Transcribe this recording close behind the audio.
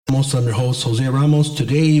RAMOS. I'm your host, Jose Ramos.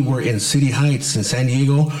 Today, we're in City Heights in San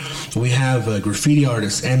Diego. We have a graffiti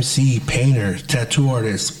artist, MC, painter, tattoo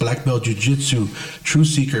artist, black belt jiu-jitsu, truth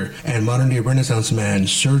seeker, and modern-day Renaissance man,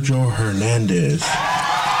 Sergio Hernandez.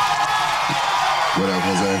 What up,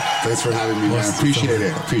 Jose? Thanks for having me, man.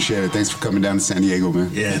 Appreciate it. Thanks for coming down to San Diego, man.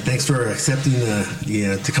 Yeah, thanks for accepting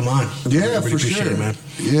to come on. Yeah, really for appreciate sure, it, man.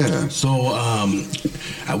 Yeah. So,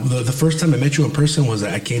 the first time I met you in person was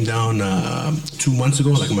I came down 2 months ago,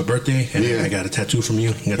 like on my birthday, and I got a tattoo from you.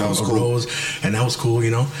 I got that was a cool. rose, and that was cool,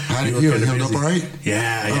 you know. How did you held up all right?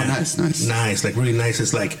 Yeah. Oh, nice. Like really nice.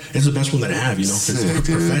 It's the best one that I have, you know. Sick, it's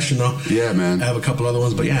professional. Yeah, man. I have a couple other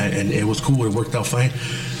ones, but yeah, and it was cool. It worked out fine.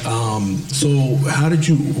 So how did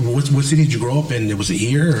you? What city did you grow up in? Was it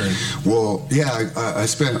here? Or? Well, yeah, I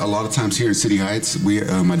spent a lot of times here in City Heights.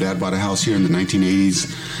 My dad bought a house here in the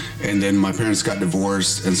 1980s, and then my parents got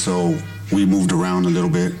divorced, and so we moved around a little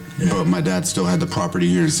bit. Yeah. But my dad still had the property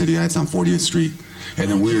here in City Heights on 40th Street, and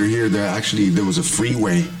then we were here. There was a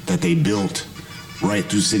freeway that they built right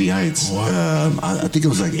through City Heights. Wow. I think it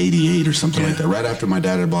was like 88 or something like that. Right after my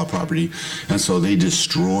dad had bought property, and so they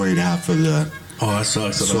destroyed half of the. Oh, that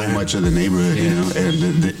sucks. So much of the neighborhood, you know,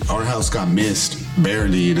 and our house got missed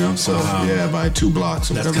barely, you know. So by 2 blocks.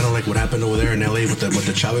 Or That's whatever. kind of like what happened over there in LA with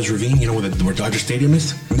the Chavez Ravine, you know, where Dodger Stadium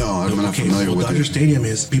is. No, I'm not familiar with Dodger it. Stadium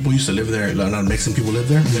is people used to live there. A lot of Mexican people live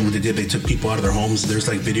there. And what they did, they took people out of their homes. There's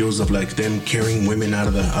like videos of like them carrying women out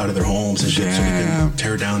of their homes and shit, so they can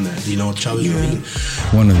tear down that, you know, Chavez Ravine.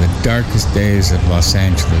 One of the darkest days of Los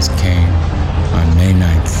Angeles came on May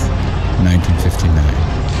 9th, 1959.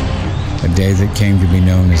 A day that came to be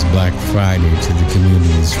known as Black Friday to the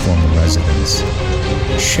community's former residents.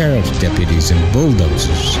 Sheriff's deputies and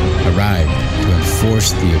bulldozers arrived to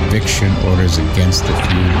enforce the eviction orders against the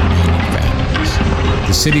few remaining families.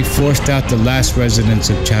 The city forced out the last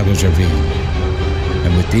residents of Chavez Ravine.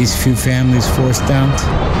 And with these few families forced out,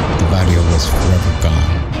 the barrio was forever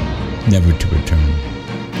gone, never to return.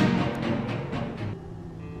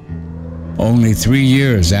 Only 3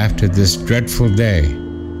 years after this dreadful day,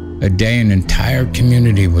 a day an entire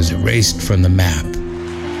community was erased from the map.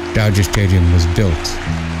 Dodger Stadium was built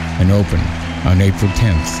and opened on April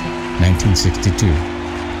 10th, 1962.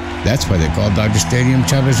 That's why they called Dodger Stadium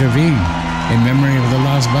Chavez Ravine, in memory of the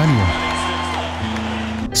lost barrio.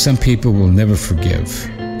 Some people will never forgive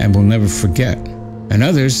and will never forget, and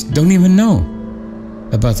others don't even know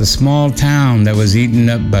about the small town that was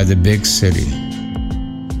eaten up by the big city.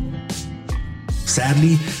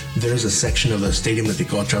 Sadly, there's a section of the stadium that they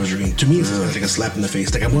call Chavez Ravine. To me, it's like a slap in the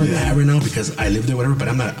face. Like I'm wearing the hat right now because I live there, whatever. But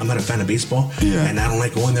I'm not a fan of baseball, and I don't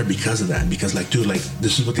like going there because of that. Because like, dude, like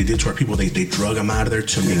this is what they did to our people. They drug them out of there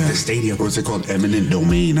to make the stadium. What's it called? Eminent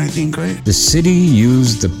domain, I think, right? The city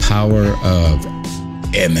used the power of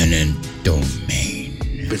eminent domain.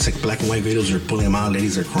 It's like black and white videos are pulling them out,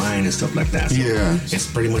 ladies are crying and stuff like that. So it's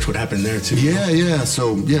pretty much what happened there too. Yeah.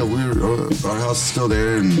 So our house is still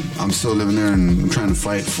there, and I'm still living there, and I'm trying to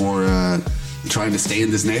fight for trying to stay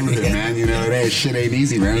in this neighborhood, man. You know, that shit ain't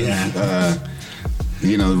easy, man.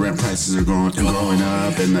 You know, the rent prices are going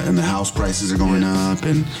up, and the house prices are going up,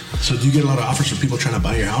 and so do you get a lot of offers from people trying to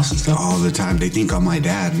buy your house and stuff? All the time. They think I'm my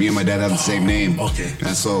dad. Me and my dad have the same name. Okay.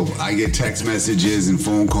 And so I get text messages and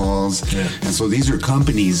phone calls, and so these are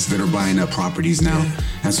companies that are buying up properties now.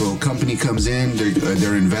 And so a company comes in,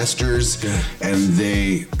 they're investors, and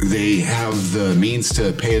they have the means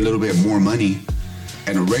to pay a little bit more money,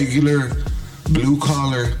 and a regular blue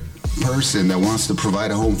collar person that wants to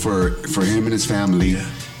provide a home for him and his family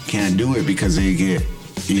can't do it because they get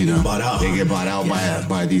bought out. They get bought out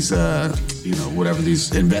by these whatever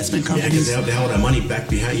these investment companies. Yeah, because they have all that money back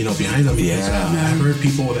behind them. Because, I've heard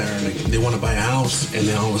people that are like they want to buy a house and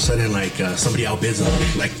then all of a sudden like somebody outbids them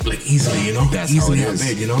like easily, you know. That's easily how it is.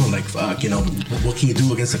 outbid, you know, like fuck, you know, what can you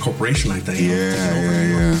do against a corporation like that? You know?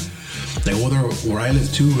 Yeah. Like where I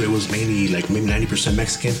live too, it was mainly like maybe 90%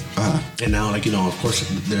 Mexican, and now like of course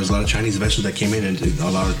there's a lot of Chinese investors that came in, and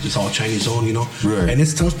it's all Chinese owned, you know. Right. And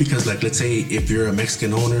it's tough because like let's say if you're a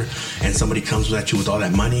Mexican owner and somebody comes at you with all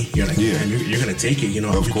that money, you're like, man, you're gonna take it, you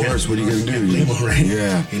know. Of course, what are you gonna do? Blame them, right?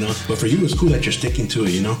 Yeah. You know, but for you, it's cool that you're sticking to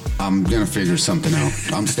it, you know. I'm gonna figure something out.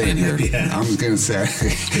 I'm staying here. I'm just gonna say,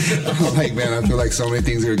 like, man, I feel like so many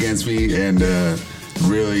things are against me, and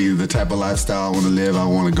really the type of lifestyle I want to live, I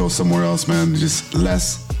want to go somewhere else, man. Just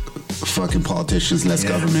less fucking politicians, less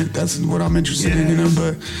government. That's what I'm interested in, you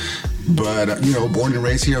know. But, you know, born and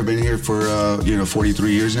raised here. I've been here for,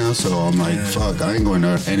 43 years now. So I'm like, fuck, I ain't going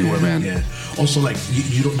anywhere, man. Yeah. Also, like,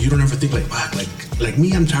 you don't ever think, like, wow, like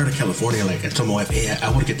me, I'm tired of California. Like, I told my wife, hey, I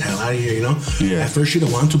want to get the hell out of here, you know? Yeah. At first, she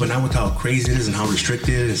didn't want to, but now with how crazy it is and how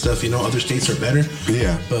restricted and stuff, you know, other states are better.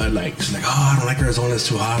 Yeah. But, like, she's like, oh, I don't like Arizona, it's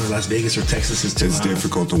too hot, or Las Vegas or Texas is too hot. It's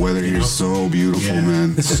difficult. The weather here is so beautiful,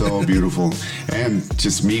 man. So beautiful. And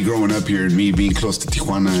just me growing up here and me being close to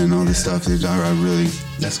Tijuana and all this stuff, I really...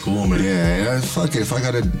 That's cool, man. Yeah, fuck it. If I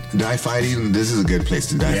gotta die fighting, this is a good place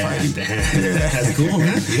to die fighting. Yeah. That's cool,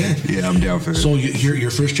 man. Yeah, I'm down for it. So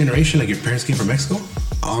you're first generation, like your parents came from Mexico?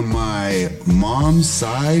 On my mom's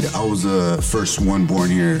side, I was the first one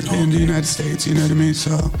born here in the United States, you know what I mean?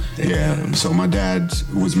 So, so my dad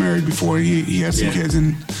was married before. He had some kids,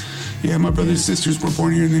 and my brothers and sisters were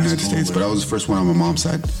born here in the United States, but I was the first one on my mom's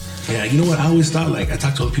side. Yeah, you know what? I always thought, like, I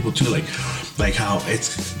talked to other people too, like how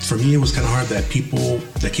for me, it was kind of hard that people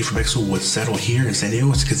that came from Mexico would settle here in San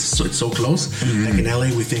Diego because it's so close. Mm-hmm. Like in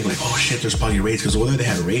LA, we think like, oh shit, there's probably raids, because over there they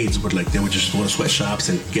had raids, but like they would just go to sweatshops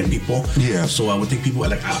and get people. Yeah. So I would think people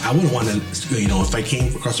like I wouldn't want to, you know, if I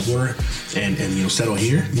came across the border and you know settle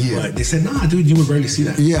here. Yeah. But they said, nah, dude, you would rarely see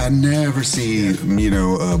that. Yeah, I never see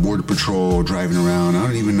border patrol driving around. I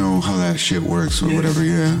don't even know how that shit works or whatever.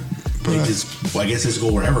 Yeah. But I guess it's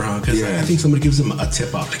go wherever, huh? Because I think somebody gives them a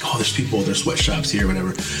tip off, like, oh, there's people, there's sweatshops here,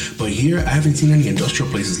 whatever. But here, I haven't seen any industrial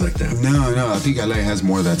places like that. No, I think LA has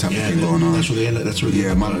more of that type of thing going on. That's where they end up. That's where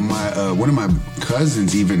one of my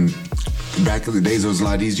cousins even. Back in the days, it was a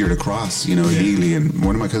lot easier to cross, illegally. And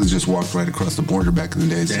one of my cousins just walked right across the border back in the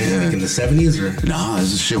days. Damn, like in the 70s, or? Nah,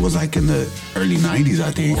 this shit was like in the early 90s,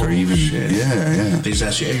 I think, or even. Shit. Yeah. They just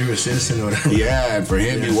asked you, hey, you're a citizen or whatever. Yeah, and for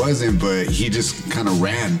him, he wasn't, but he just kind of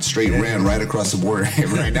ran right across the border.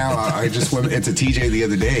 Right now, I just went into TJ the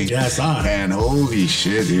other day. Yeah, I saw it. And holy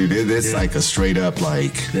shit, dude, it's like a straight up,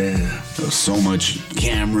 like, so much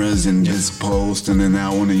cameras and this post, and then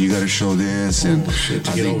that one, and you got to show this. And shit,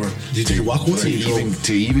 to get over. Did you walk over?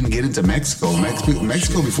 To even get into Mexico.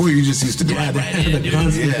 Mexico before, you just used to drive right in. They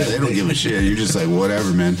don't give a shit. You're just like,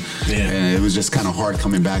 whatever, man. And it was just kind of hard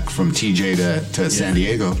coming back from TJ to San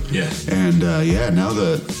Diego. And now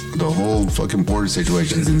the whole fucking border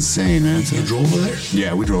situation is insane, man. You drove over there?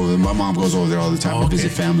 Yeah, we drove over there. My mom goes over there all the time to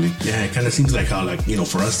visit family. Yeah, it kind of seems like how, like,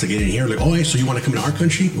 for us to get in here, like, oh, hey, so you want to come to our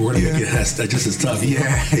country? We're going to make it just as tough.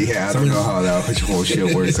 Yeah, I don't know how that whole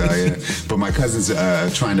shit works out. But my cousin's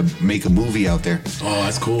trying to make a movie out there. Oh,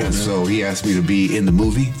 that's cool. And so he asked me to be in the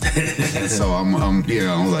movie. And so I'm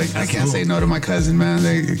like, that's I can't say no to my cousin, man.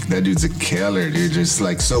 That dude's a killer, dude. Just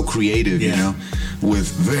like so creative, with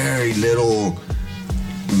very little.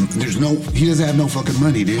 He doesn't have no fucking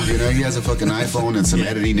money, dude. He has a fucking iPhone and some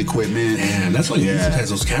editing equipment. And that's why sometimes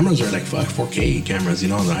those cameras are like 4K cameras,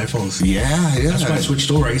 on the iPhones. Yeah. That's why I switched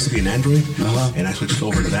over. I used to be an Android, and I switched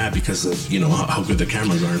over to that because of, how good the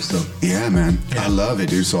cameras are and stuff. Yeah, man. I love it,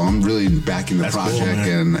 dude. So I'm really backing the project.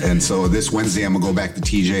 Cool, and so this Wednesday, I'm going to go back to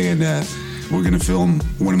TJ and we're going to film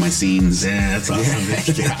one of my scenes. Yeah, that's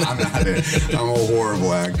awesome. I'm a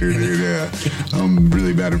horrible actor, dude. Yeah. I'm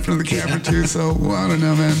really bad in front of the camera, too. So, I don't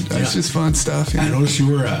know, man. That's just fun stuff. I noticed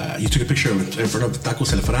you took a picture in front of the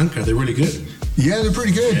Tacos El Franca. They're really good. Yeah, they're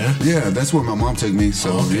pretty good. Yeah, that's where my mom took me.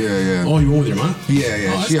 So, yeah. Oh, you went with your mom?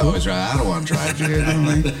 Yeah. She always drives. I don't want to drive,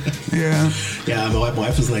 dude. Yeah, my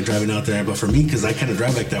wife doesn't like driving out there. But for me, because I kind of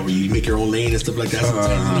drive like that, where you make your own lane and stuff like that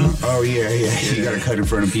sometimes, Oh, yeah. You got to cut in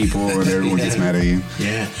front of people and everyone gets mad at you.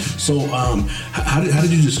 Yeah. So, how did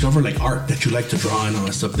you discover, like, art that you like to draw and all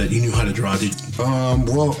that stuff that you knew how to draw?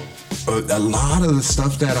 Well, a lot of the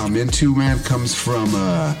stuff that I'm into, man, comes from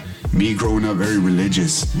me growing up very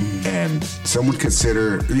religious. And some would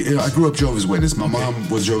consider, I grew up Jehovah's Witness. My mom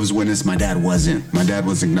was Jehovah's Witness. My dad wasn't. My dad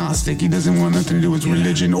was agnostic. He doesn't want nothing to do with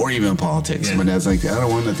religion or even politics. My dad's like, I don't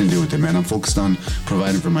want nothing to do with it, man. I'm focused on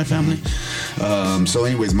providing for my family. So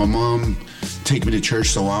anyways, my mom take me to church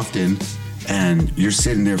so often, and you're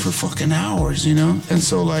sitting there for fucking hours, And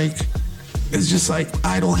so, like, it's just like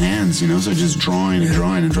idle hands, So just drawing and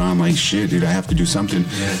drawing and drawing. I'm like, shit, dude, I have to do something.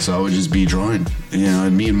 So I would just be drawing,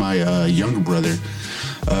 And me and my younger brother,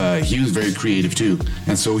 he was very creative too,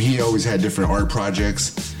 and so he always had different art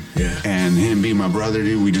projects. And him being my brother,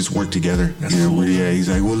 dude, we just worked together. That's cool. He's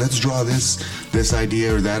like, well, let's draw this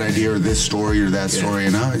idea or that idea or this story or that story,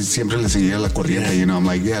 and I siempre le seguía la corriente, I'm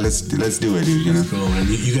like, let's do it, dude. That's cool, man.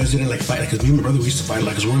 You guys didn't like fight, because me and my brother, we used to fight a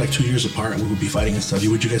lot, because we're like 2 years apart, and we would be fighting and stuff.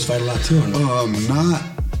 Would you guys fight a lot too? Or no?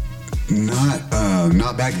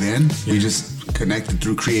 Not back then. We just connected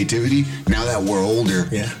through creativity. Now that we're older,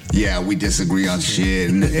 we disagree on shit,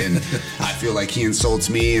 and I feel like he insults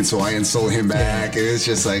me, and so I insult him back, and it's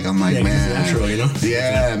just like, I'm like, man, it's natural, you know?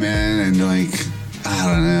 Yeah, man, and like, I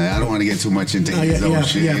don't know. I don't want to get too much into his own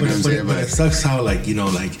shit. You know what I'm saying? But it sucks how, like, you know,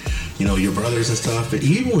 your brothers and stuff. But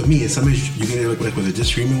even with me, sometimes you get like with a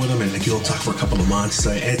disagreement with them, and like you don't talk for a couple of months.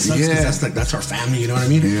 And it sucks because that's our family. You know what I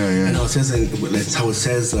mean? Yeah. And it says, that's how it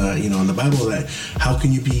says, you know, in the Bible, that how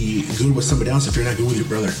can you be good with somebody else if you're not good with your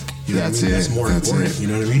brother? You know what I mean? That's more important. You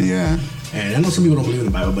know what I mean? Yeah. And I know some people don't believe in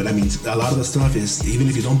the Bible, but I mean, a lot of the stuff is, even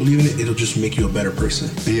if you don't believe in it, it'll just make you a better person.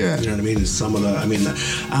 Yeah. You know what I mean? It's some of the, I mean,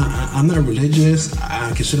 I'm not religious.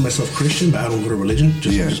 I consider myself Christian, but I don't go to religion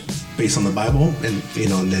just based on the Bible, and, you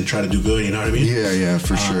know, and then try to do good, you know what I mean? Yeah,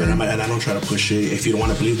 for sure. And I don't try to push it. If you don't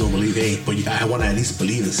want to believe, don't believe, hey, but I want to at least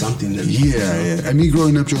believe in something. That, yeah. I mean,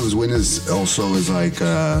 growing up Jehovah's Witness also is like,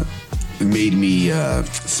 made me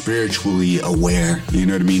spiritually aware. You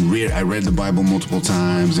know what I mean? I read the Bible multiple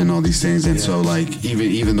times and all these things, and so like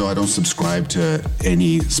even though I don't subscribe to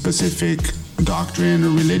any specific doctrine or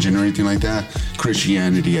religion or anything like that,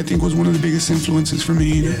 Christianity I think was one of the biggest influences for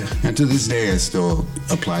me. You know? And to this day, I still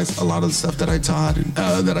applies a lot of the stuff that I taught and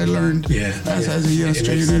that I learned as a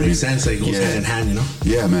youngster. It makes sense. Like, it goes hand in hand, you know?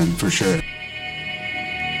 Yeah, man, for sure.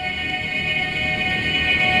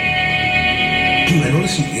 I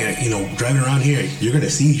noticed, you know, driving around here, you're going to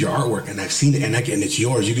see your artwork, and I've seen it, and it's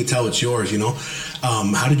yours. You can tell it's yours, you know.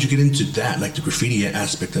 How did you get into that, like the graffiti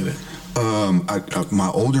aspect of it? My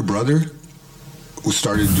older brother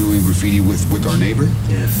started doing graffiti with our neighbor.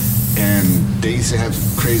 Yeah. And they used to have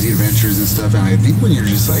crazy adventures and stuff. And I think when you're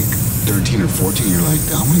just like 13 or 14, you're like,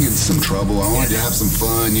 I want to get into some trouble. I want to have some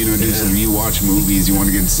fun, you know, do some, you watch movies, you want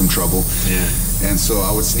to get into some trouble. Yeah. And so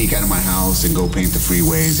I would sneak out of my house and go paint the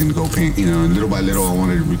freeways and go paint, you know, and little by little I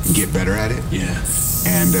wanted to get better at it. Yeah.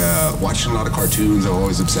 And watching a lot of cartoons, I'm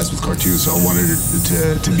always obsessed with cartoons, so I wanted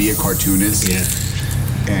to be a cartoonist. Yeah.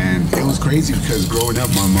 And it was crazy because growing up,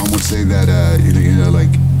 my mom would say that, you know, like,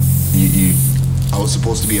 I was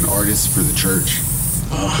supposed to be an artist for the church.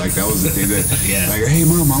 Like, that was the thing that, like, hey,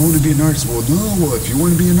 Mom, I want to be an artist. Well, no, if you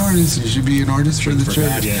want to be an artist, you should be an artist for the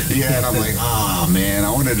church. Yeah, and I'm like, man,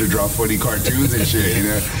 I wanted to draw funny cartoons and shit, you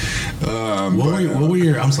know. What were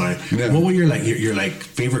your, I'm sorry, what were your like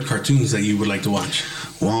favorite cartoons that you would like to watch?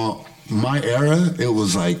 Well, my era, it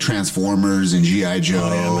was like Transformers and G.I.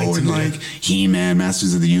 Joe and like He-Man,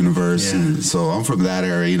 Masters of the Universe. And so I'm from that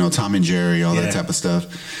era, you know, Tom and Jerry, all that type of stuff.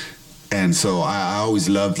 And so I always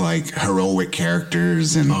loved like heroic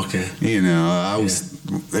characters, and you know, I always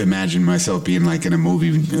imagined myself being like in a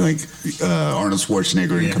movie like Arnold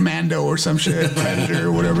Schwarzenegger in Commando or some shit, Predator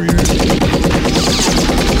or whatever. You know?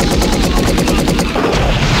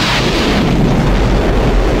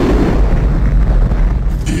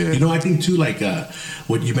 You know, I think too, like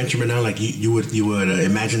what you mentioned right now, like you would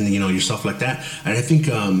imagine, you know, yourself like that. And I think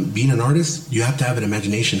being an artist, you have to have an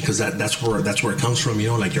imagination, because that's where it comes from. You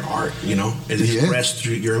know, like your art. You know, it's expressed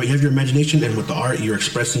through you have your imagination, and with the art, you're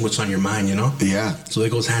expressing what's on your mind. You know. Yeah. So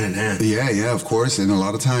it goes hand in hand. Yeah, of course. And a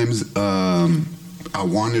lot of times, I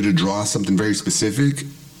wanted to draw something very specific,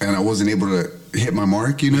 and I wasn't able to hit my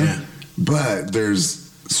mark. You know. Yeah. But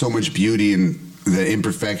there's so much beauty in the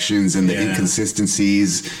imperfections and the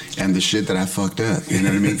inconsistencies and the shit that I fucked up. You know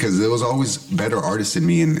what I mean? Because there was always better artists than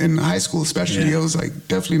me in high school, especially. I was like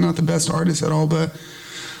definitely not the best artist at all, but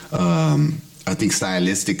I think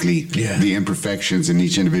stylistically, the imperfections in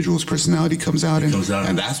each individual's personality comes out,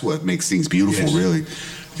 and that's what makes things beautiful, really.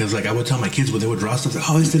 Because like I would tell my kids when they would draw stuff,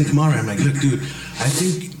 like, this didn't come out right. I'm like, look, dude, I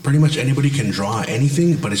think pretty much anybody can draw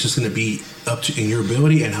anything, but it's just going to be up to in your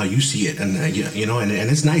ability and how you see it, and you know, and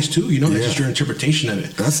it's nice too, you know, it's just your interpretation of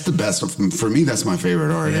it. That's the best for me. That's my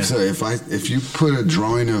favorite art. So if you put a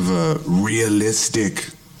drawing of a realistic,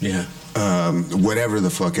 whatever the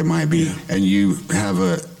fuck it might be, and you have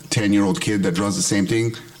a 10-year-old kid that draws the same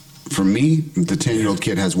thing. For me, the 10-year-old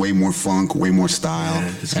kid has way more funk, way more style,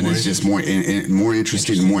 and it's just more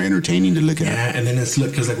interesting and more entertaining to look at. Yeah, and then it's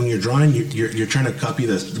because like when you're drawing, you're trying to copy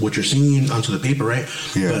what you're seeing onto the paper, right?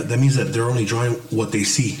 Yeah. But that means that they're only drawing what they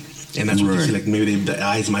see, and that's what you see. Like maybe the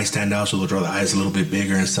eyes might stand out, so they'll draw the eyes a little bit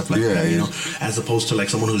bigger and stuff like that. You know, as opposed to like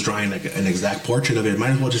someone who's drawing like an exact portrait of it.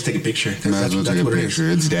 Might as well just take a picture. That's what it is.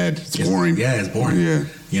 It's dead. It's boring. Yeah, it's boring. Yeah.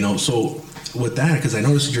 You know, so. With that, because I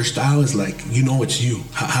noticed your style is like, you know, it's you.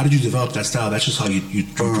 How did you develop that style? That's just how you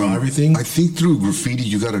draw everything? I think through graffiti,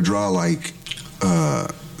 you got to draw like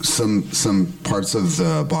some parts of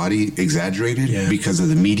the body exaggerated because of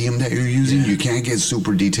the medium that you're using. You can't get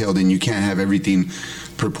super detailed, and you can't have everything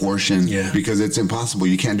proportion because it's impossible.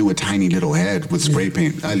 You can't do a tiny little head with spray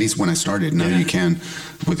paint. At least when I started. Now you can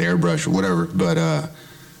with airbrush or whatever. But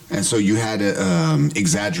and so you had to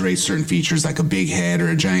exaggerate certain features like a big head or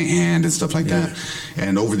a giant hand and stuff like that.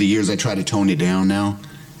 And over the years, I try to tone it down now.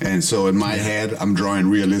 And so in my head, I'm drawing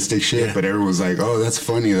realistic shit, but everyone's like, "Oh, that's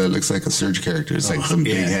funny. That looks like a Sergio character. It's like some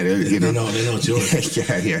big head." You know, they know it's yours.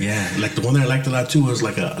 Yeah. Like the one that I liked a lot too was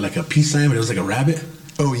like a peace sign, but it was like a rabbit.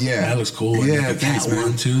 Oh yeah, that looks cool. Yeah, like thanks, man.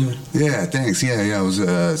 One too. Yeah, thanks. Yeah. It was.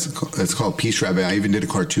 It's called Peace Rabbit. I even did a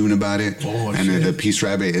cartoon about it. Oh, and shit. The Peace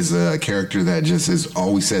Rabbit is a character that just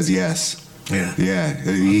always says yes. Yeah,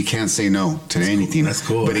 he can't say no to anything. That's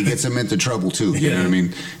cool. But it gets him into trouble too. You know what I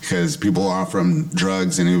mean? Because people offer him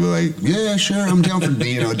drugs, and he'll be like, "Yeah, sure, I'm down for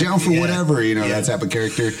down for whatever." That type of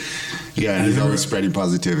character. Yeah, and he's always spreading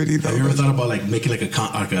positivity. Though. Have you ever thought about like making like a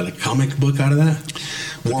comic book out of that?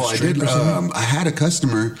 Well, I did. I had a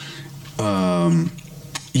customer.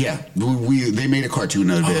 They made a cartoon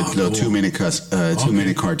of it, a 2-minute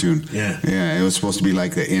 2-minute cartoon. Yeah, it was supposed to be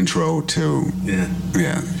like the intro to.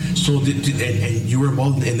 Yeah. So and you were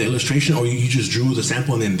involved in the illustration, or you just drew the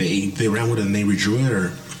sample and then they ran with it and they redrew it,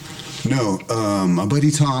 or? No, my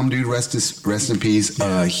buddy Tom, dude, rest in peace.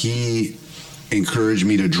 He encouraged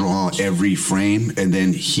me to draw every frame, and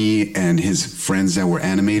then he and his friends that were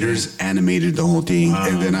animators animated the whole thing,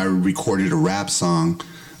 and then I recorded a rap song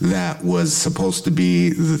that was supposed to be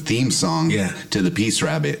the theme song to the Peace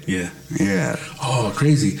Rabbit. Yeah. Oh,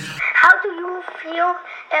 crazy. How do you feel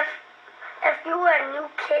if you were a new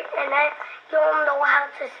kid and then you don't know how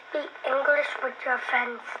to speak English with your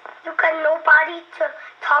friends? You got nobody to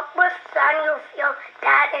talk with, then you feel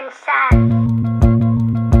bad and sad.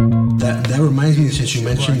 That reminds me, since you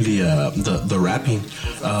mentioned the rapping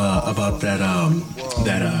about that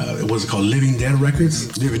what's it called, Living Dead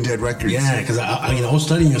Records? Living Dead Records. Yeah, because I was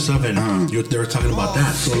studying your stuff and they were talking about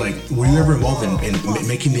that. So like, were you ever involved in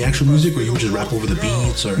making the actual music, or you would just rap over the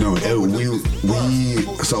beats? Or no,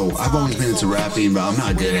 so I've always been into rapping, but I'm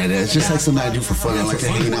not good at it. It's just like something I do for fun. I like to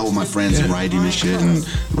hang out with my friends and writing and shit and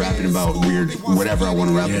rapping about weird whatever I want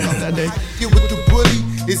to rap about that day. Get with the bully.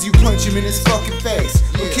 Is you punch him in his fucking face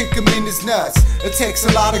or kick him in his nuts. It takes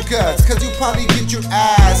a lot of guts, cause you probably get your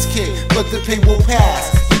ass kicked, but the pain will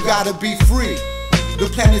pass. You gotta be free. The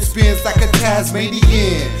planet spins like a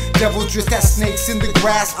Tasmanian. Devils dressed as snakes in the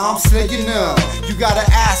grass, I'm slaying them. You gotta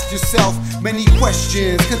ask yourself many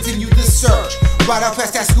questions. Continue the search, right out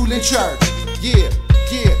past that school and church. Yeah.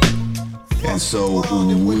 And so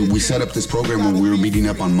we set up this program when we were meeting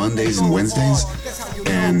up on Mondays and Wednesdays,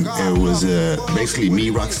 and it was basically me,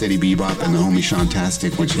 Rocksteady Bebop, and the homie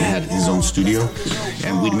Sean-tastic, which had his own studio,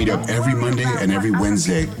 and we'd meet up every Monday and every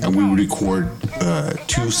Wednesday, and we would record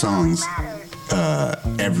 2 songs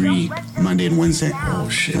every Monday and Wednesday. Oh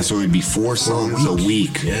shit! And so it'd be 4 songs a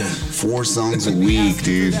week. Yeah, 4 songs a week,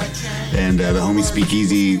 dude. And the homie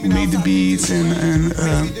Speakeasy made the beats, and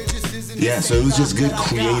so it was just good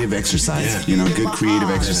creative exercise, good creative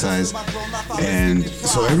exercise. And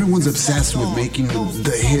so everyone's obsessed with making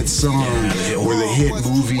the hit song or the hit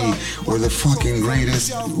movie or the fucking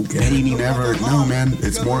greatest painting ever. No, man,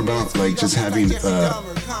 it's more about like just having a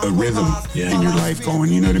rhythm in your life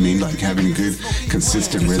going, you know what I mean? Like having a good,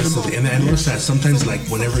 consistent rhythm. And I notice that sometimes, like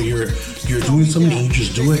whenever you're doing something and you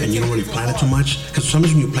just do it and you don't really plan it too much, because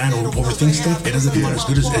sometimes when you plan or overthink stuff, it doesn't come out as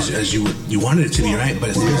good as you wanted it to be, right? But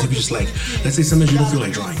as long as if you just like, let's say sometimes you don't feel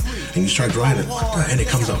like drawing and you start drawing it and it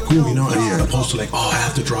comes out cool, as opposed to like, oh, I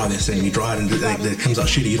have to draw this, and you draw it and it comes out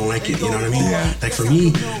shitty, you don't like it, you know what I mean? Yeah. Like for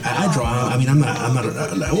me, I draw. I mean, I'm not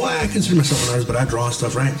I consider myself an artist, but I draw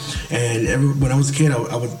stuff, right? And when I was a kid,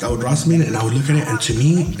 I would draw something and I would look at it, and to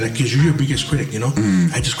me, like, because you're your biggest critic,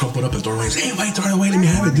 I just crumple it up and throw it away and say, hey, why you throw it away? Let me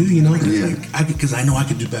have it, dude, because I know I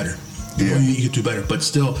could do better. You could do better, but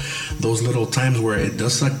still, those little times where it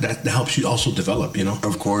does suck, that helps you also develop,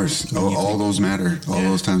 Of course, all those matter. All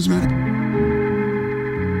those times matter.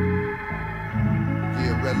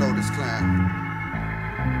 Yeah, Red Lotus Clan.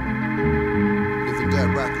 Living Dead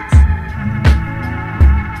Records.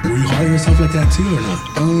 Were you hard on yourself like that too, or not?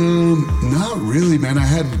 Not really, man. I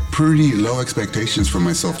had pretty low expectations for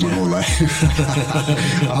myself my whole life.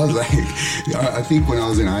 I was like, I think when I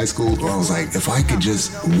was in high school, I was like, if I could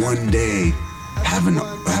just one day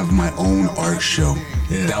have my own art show.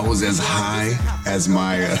 Yeah. That was as high as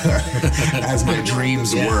my as my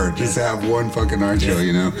dreams were. Just to have one fucking art show,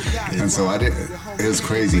 you know. And so it was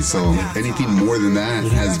crazy. So anything more than that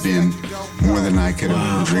has been more than I could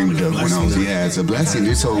have dreamed of when I was. Yeah, it's a blessing,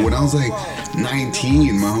 dude. So when I was like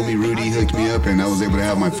 19, my homie Rudy hooked me up, and I was able to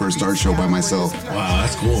have my first art show by myself. Wow,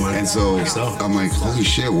 that's cool, man. And so I'm like, holy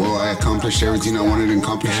shit! Well, I accomplished everything I wanted to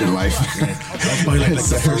accomplish in life. That was probably like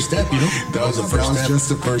the first step, you know. That was just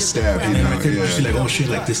the first step. And then I think like, oh shit,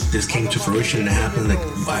 like this came to fruition and it happened. Like,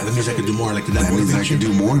 wow, that means I could do more. Like that means I could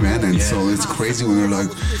do more, man. And so it's crazy when they're like,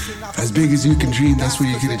 as big as you can dream, that's what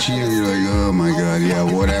you can achieve. You're like, oh my god, yeah,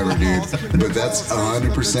 whatever, dude. But that's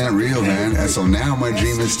 100% real, man. And so now my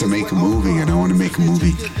dream is to make a movie, and I want to make a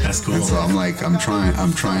movie. That's cool. And so I'm like, I'm trying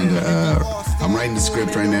to. I'm writing the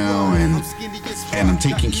script right now, and I'm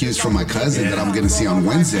taking cues from my cousin that I'm gonna see on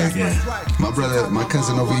Wednesday. My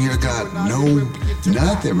cousin over here got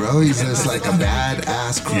nothing, bro. He's just like a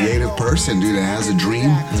badass creative person, dude, that has a dream.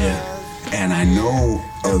 And I know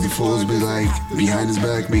other fools be like behind his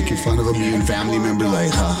back making fun of him, even family member like,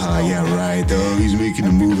 haha, yeah, right, though, he's making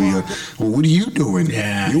a movie. Well, what are you doing?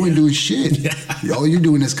 You ain't doing shit. All you're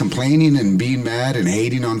doing is complaining and being mad and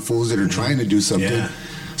hating on fools that are trying to do something.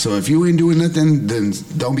 So if you ain't doing nothing, then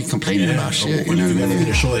don't be complaining about shit. You know what I mean?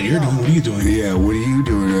 To show that you're doing, what are you doing? Yeah, what are you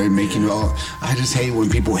doing? Right? Making all. I just hate when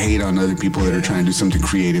people hate on other people that are trying to do something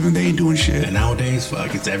creative and they ain't doing shit. And nowadays,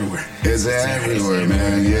 fuck, it's everywhere. It's everywhere,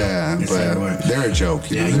 man. Yeah, but everywhere. They're a joke.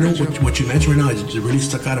 You know what you mentioned right now, it really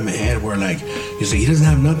stuck out in my head. Where like you say he doesn't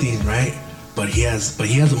have nothing, right? But he has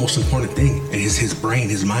the most important thing, is his brain,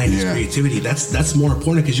 his mind, his creativity. That's more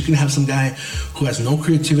important, because you can have some guy who has no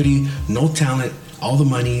creativity, no talent, all the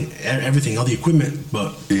money, everything, all the equipment,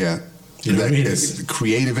 but you know what I mean? It's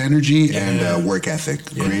creative energy and work ethic.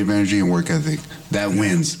 Creative energy and work ethic. That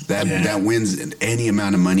wins. That wins any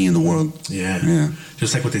amount of money in the world.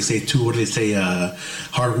 Just like what they say too. What do they say?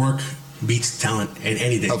 Hard work beats talent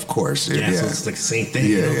any day. Of course. So it's like the same thing.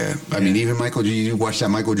 I mean, even Michael, you watch that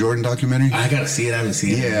Michael Jordan documentary? I gotta see it. I haven't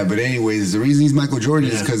seen it. Yeah, but anyways, the reason he's Michael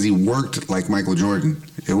Jordan is because he worked like Michael Jordan.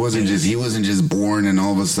 It wasn't he wasn't just born and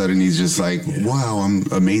all of a sudden he's just like, wow, I'm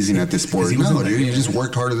amazing at this sport. No, dude, he just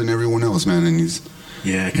worked harder than everyone else, man, and he's.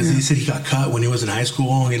 Yeah, because he said he got cut when he was in high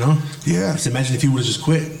school, you know? Yeah. He said, imagine if he would have just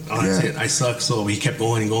quit. Oh, that's it. I suck. So he kept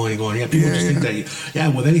going and going and going. Yeah, people just think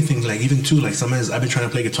that, with anything, like even too, like sometimes I've been trying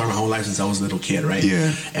to play guitar my whole life since I was a little kid, right?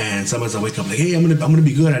 Yeah. And sometimes I wake up like, hey, I'm gonna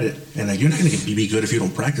be good at it. And like, you're not gonna be good if you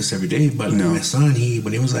don't practice every day. But like, my son, when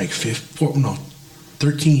he was like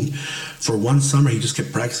 13, for one summer he just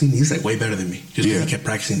kept practicing. He's like way better than me. He kept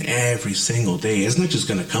practicing every single day. It's not just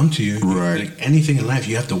gonna come to you. Right. Like anything in life,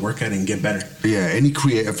 you have to work at it and get better. Yeah. Any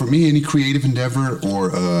creative endeavor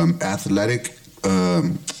or athletic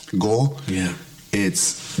goal. Yeah.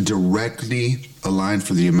 It's directly aligned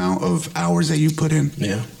for the amount of hours that you put in.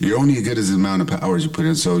 Yeah. You're only as good as the amount of hours you put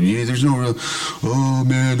in. So there's no real, oh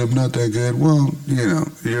man, I'm not that good. Well,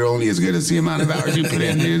 you're only as good as the amount of hours you put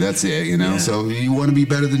in, dude. That's it, Yeah. So you want to be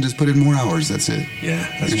better than just put in more hours. That's it. Yeah,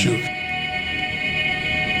 that's true.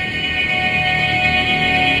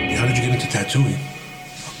 How did you get into tattooing?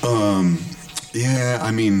 Yeah,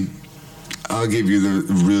 I mean, I'll give you the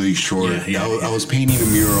really short. I was painting a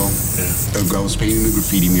mural. I was painting a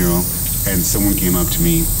graffiti mural, and someone came up to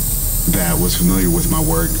me that was familiar with my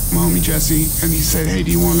work, my homie Jesse, and he said, "Hey,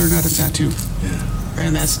 do you want to learn how to tattoo?" Yeah.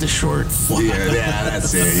 And that's the short. Yeah,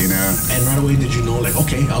 that's it. And right away, did you know, like,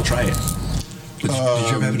 okay, I'll try it? Did you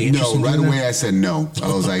ever have any interest in right away I said no. I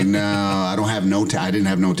was like, no, I don't have I didn't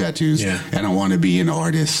have no tattoos. Yeah. And I want to be an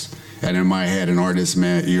artist. And in my head, an artist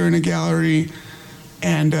meant you're in a gallery,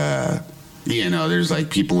 and there's like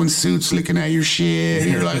people in suits looking at your shit.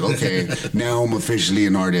 And you're like, okay, now I'm officially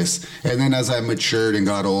an artist. And then as I matured and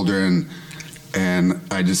got older, and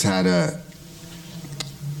I just had a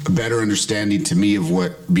better understanding to me of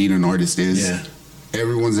what being an artist is. Yeah.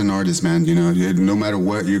 Everyone's an artist, man. No matter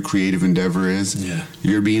what your creative endeavor is,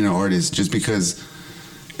 you're being an artist. Just because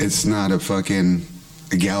it's not a fucking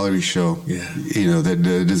gallery show,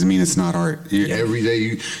 that doesn't mean it's not art. Every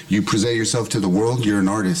day you present yourself to the world, you're an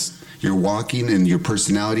artist. You're walking, and your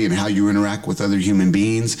personality and how you interact with other human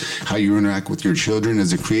beings, how you interact with your children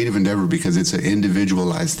is a creative endeavor, because it's an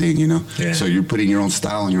individualized thing, Yeah. So you're putting your own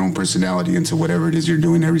style and your own personality into whatever it is you're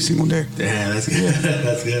doing every single day. Yeah, that's good.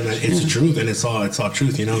 That's good, man. It's the truth, and it's all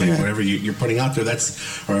truth, Like whatever you're putting out there, that's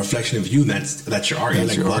a reflection of you, and that's your art.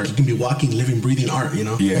 That's your art. You can be walking, living, breathing art,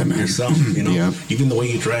 Yeah, man. Yourself, Even the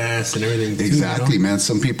way you dress and everything. Exactly, man.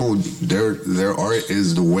 Some people, their art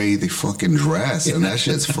is the way they fucking dress, and that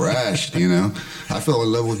shit's fresh. refreshed, you know. I fell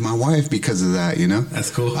in love with my wife because of that, you know. That's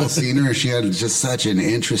cool. I seen her, she had just such an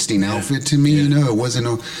interesting outfit to me, you know. It wasn't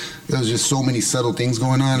there was just so many subtle things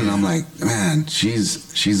going on, and I'm like, man,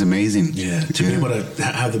 she's amazing. Yeah, to be able to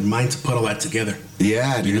have the mind to put all that together.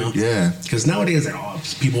 Yeah, dude. You know? Yeah. Because nowadays,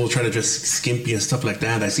 people try to dress skimpy and stuff like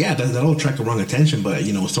that. That'll attract the wrong attention. But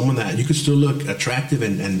you know, someone that you could still look attractive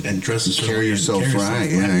and dress a certain way, carry yourself right.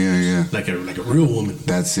 Yeah. Like a real woman.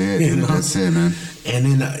 That's it. Dude. That's it, man. And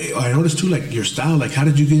then I noticed too, like your style. Like, how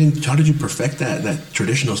did you perfect that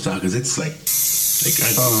traditional style? Because it's like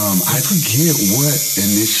I forget what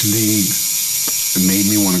initially made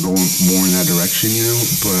me want to go more in that direction, you know,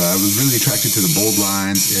 but I was really attracted to the bold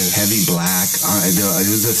lines, heavy black.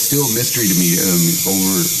 It was still a mystery to me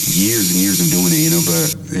over years and years of doing it, you know,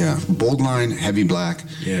 but yeah, bold line, heavy black,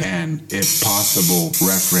 and if possible,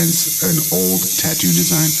 reference an old tattoo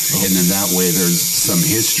design. And then that way there's some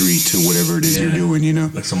history to whatever it is you're doing, you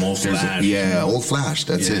know. Like some old flash. Old flash,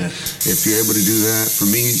 that's it. If you're able to do that, for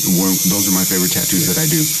me, those are my favorite tattoos that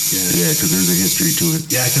I do. Yeah, because there's a history to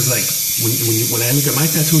it. Yeah, because like when I look at my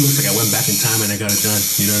tattoo, it looks like I went back in time and I got it done.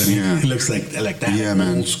 You know what I mean? Yeah. It looks like that. Yeah,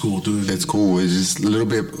 man. Old school, dude. It's cool. It's just a little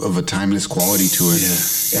bit of a timeless quality to it.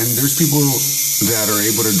 Yeah. And there's people that are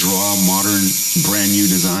able to draw modern, brand new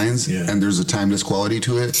designs, and there's a timeless quality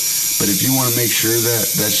to it. But if you want to make sure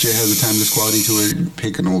that shit has a timeless quality to it,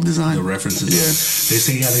 pick an old design. The references. Yeah. They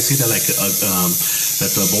say that like that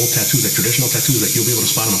the bold tattoos, like traditional tattoos, like you'll be able to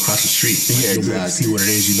spot them across the street. Like, yeah, you'll exactly. See what it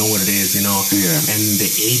is. You know what it is. You know. Yeah. And they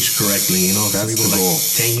age correctly. You know. That's people the goal.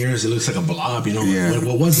 10 years, it looks like a blob, you know. Yeah.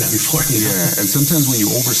 What was that before? You know? Yeah, and sometimes when you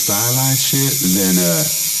over stylize shit, then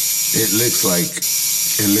it looks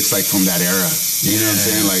like from that era. You know what I'm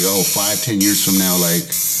saying? Like, 5-10 years from now, like,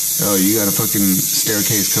 you got a fucking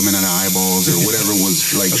staircase coming out of eyeballs or whatever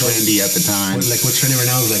was like trendy at the time. Like what's trendy right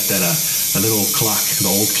now is like that a little clock, the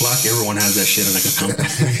old clock. Everyone has that shit in like a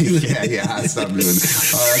compass. yeah, I stopped doing it.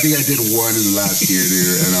 I think I did one in the last year,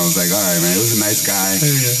 dude, and I was like, all right, man, it was a nice guy.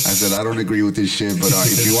 I said, I don't agree with this shit, but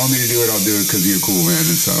if you want me to do it, I'll do it because you're cool, man.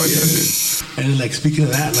 And so I did it. And then, like, speaking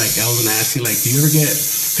of that, like, I was gonna ask you, like, do you ever get?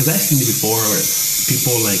 Because I've seen it before, where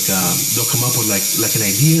people like they'll come up with like an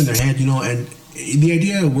idea in their head, you know, and the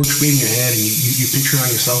idea works great in your head and you picture it on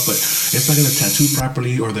yourself, but it's not going to tattoo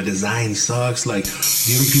properly or the design sucks. Like, do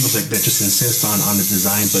you ever people like that just insist on the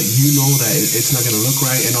design, but you know that it's not going to look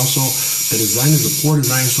right, and also the design is a poor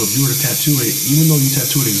design, so if you were to tattoo it, even though you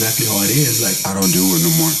tattoo it exactly how it is, like, I don't do it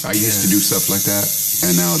no more. I used to do stuff like that,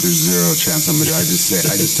 and now there's zero chance I'm gonna do. I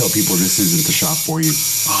just tell people this isn't the shop for you.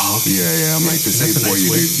 Oh, okay. Yeah, I'm like, this ain't for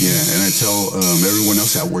you, dude. Yeah, and I tell everyone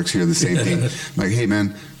else that works here the same thing. I'm like, hey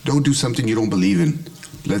man, don't do something you don't believe in.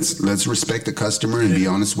 Let's respect the customer and be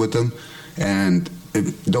honest with them, and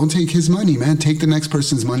don't take his money, man. Take the next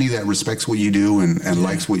person's money that respects what you do and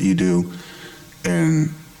likes what you do, and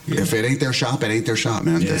if it ain't their shop, it ain't their shop,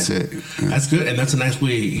 man. That's it. That's good, and that's a nice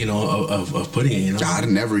way, you know, of putting it. You know, I'd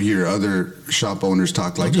never hear other shop owners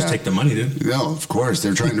talk like just that. Take the money, dude. No, of course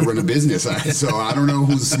they're trying to run a business, so I don't know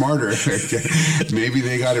who's smarter. Maybe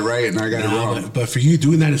they got it right and I got it wrong. But for you,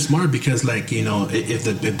 doing that is smart because, like, you know, if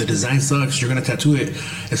the design sucks, you're gonna tattoo it.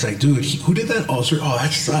 It's like, dude, who did that? Oh, sir,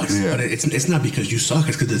 that sucks. Yeah. But it's not because you suck.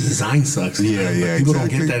 It's because the design sucks. Yeah. People don't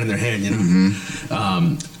get that in their head, you know.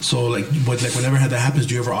 Mm-hmm. So like, but like, whenever that happens,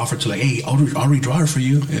 do you ever offer to like, hey, I'll redraw it for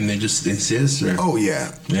you, and they just insist? Or? Oh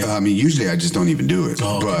yeah. I mean, usually I just don't even do it,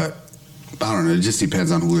 but I don't know. It just depends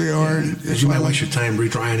on who they are. You might waste your time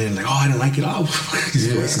redrawing it and like, I didn't like it. I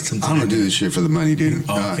don't do this shit for the money, dude.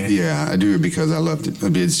 Yeah, I do it because I love it.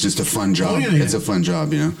 It's just a fun job. It's a fun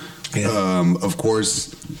job, you know. Yeah. Of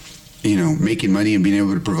course, you know, making money and being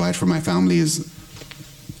able to provide for my family it's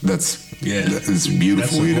beautiful. That's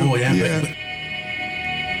you know. Cool, yeah.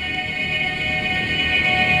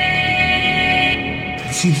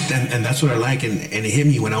 See, and that's what I like, and it hit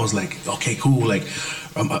me when I was like, okay, cool, like,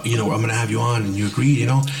 you know, I'm gonna have you on, and you agreed, you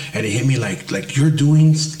know, and it hit me like you're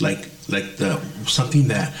doing like something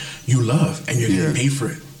that you love, and you're getting paid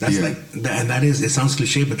for it. That's like, and that is, it sounds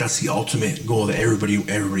cliche, but that's the ultimate goal that everybody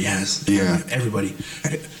has. Yeah. Everybody.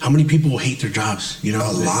 How many people hate their jobs? You know,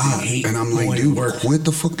 a lot. And I'm like, dude, quit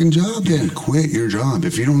the fucking job then. Yeah. Quit your job.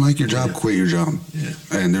 If you don't like your job, quit your job. Yeah.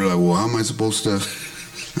 And they're like, well, how am I supposed to?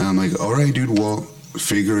 And I'm like, all right, dude, well,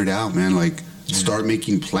 figure it out, man. Like, start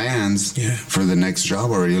making plans for the next job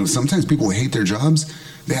already. Sometimes people hate their jobs.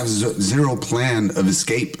 They have zero plan of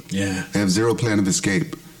escape. Yeah. They have zero plan of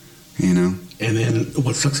escape. you know. And then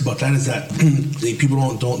what sucks about that is that people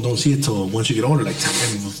don't see it till once you get older. Like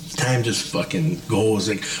time just fucking goes.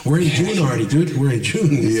 Like we're in June already, dude. We're in June.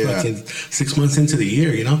 It's fucking 6 months into the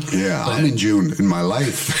year, you know. Yeah, I'm in June in my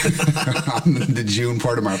life. I'm in the June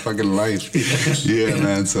part of my fucking life. Yeah,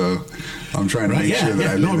 man. So I'm trying to make sure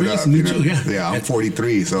that I live it up. Me too, yeah, I'm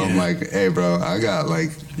 43, so I'm like, hey, bro, I got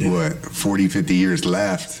like what 40, 50 years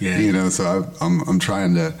left. Yeah. You know, so I'm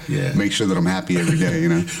trying to make sure that I'm happy every day. You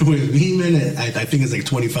know. With me, man, I think it's like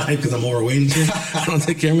 25 because I'm overweight and shit. I don't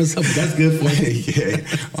take care of myself, but that's good for me. Yeah,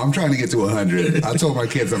 I'm trying to get to 100. I told my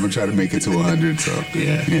kids I'm gonna try to make it to 100. So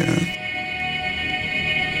yeah.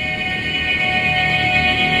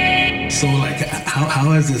 So, like,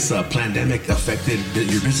 how has this pandemic affected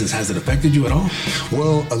your business? Has it affected you at all?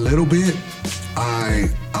 Well, a little bit.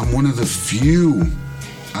 I'm one of the few.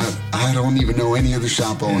 I don't even know any of the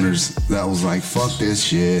shop owners that was like, fuck this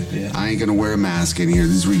shit. Yeah. I ain't gonna wear a mask in here.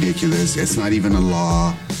 This is ridiculous. It's not even a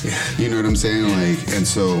law. Yeah. You know what I'm saying? Like, and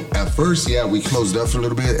so at first, we closed up for a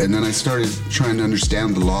little bit, and then I started trying to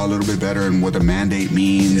understand the law a little bit better and what a mandate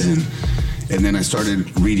means, and then I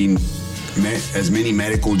started reading as many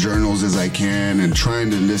medical journals as I can and trying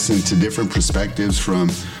to listen to different perspectives from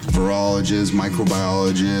virologists,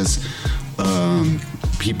 microbiologists,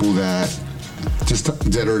 people that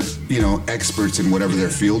are, you know, experts in whatever their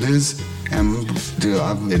field is. And dude,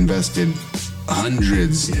 I've invested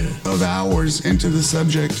hundreds of hours into the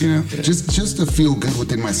subject, you know, just to feel good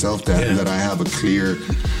within myself that I have a clear,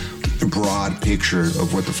 broad picture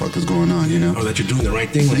of what the fuck is going on, you know. Or that you're doing the right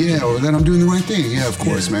thing. Or that I'm doing the right thing. Yeah, of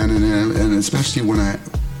course, man. And especially when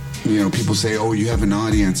people say, oh, you have an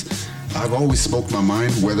audience. I've always spoke my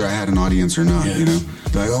mind whether I had an audience or not, you know.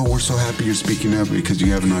 They're like, oh, we're so happy you're speaking up because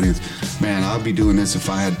you have an audience. Man, I'll be doing this if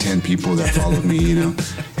I had 10 people that followed me, you know.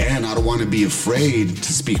 And I don't want to be afraid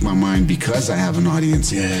to speak my mind because I have an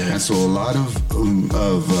audience. Yeah. And so a lot of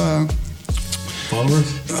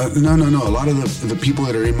followers? No. A lot of the people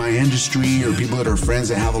that are in my industry or people that are friends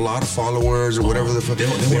that have a lot of followers or whatever the fuck, they're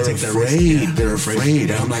afraid. They're afraid.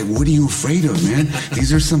 Yeah. I'm like, what are you afraid of, man?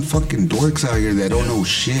 These are some fucking dorks out here that don't know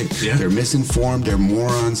shit. Yeah. They're misinformed. They're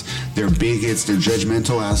morons. They're bigots. They're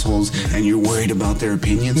judgmental assholes. And you're worried about their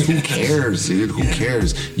opinions? Who cares, dude? Who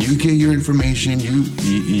cares? You get your information.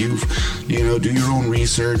 You know, do your own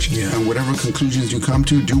research and whatever conclusions you come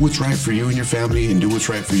to, do what's right for you and your family and do what's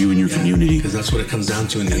right for you and your community. Because that's what it comes down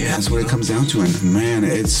to in the end. That's what it comes down to. And man,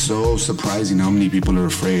 it's so surprising how many people are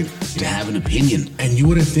afraid to have an opinion. And you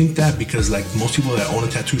wouldn't think that because like most people that own a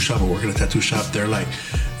tattoo shop or work in a tattoo shop, they're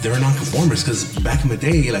non-conformists because back in the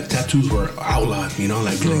day, like tattoos were outlawed, you know,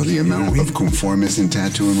 Bro, the amount of conformists in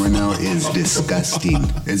tattooing right now is disgusting.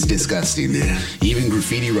 It's disgusting. Yeah. Even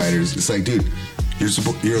graffiti writers, it's like, dude,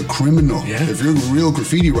 you're a criminal. Yeah. If you're a real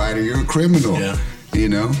graffiti writer, you're a criminal. Yeah. You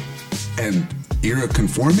know? And you're a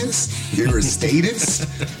conformist? You're a statist?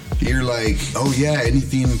 You're like, oh yeah,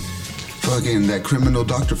 anything fucking that criminal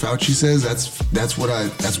Dr. Fauci says, that's what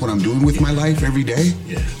I'm doing with my life every day?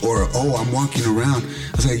 Yeah. Or, oh, I'm walking around.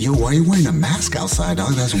 I was like, yo, why are you wearing a mask outside,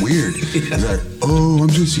 dog? That's weird. He's like, oh, I'm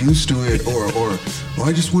just used to it. Or oh,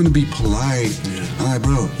 I just want to be polite. Yeah. I'm like,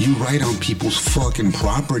 bro, you write on people's fucking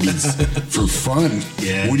properties for fun.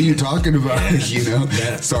 Yeah. What are you talking about? Yeah. You know?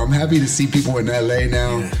 Yeah. So I'm happy to see people in LA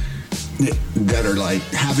now that are like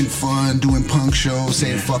having fun, doing punk shows,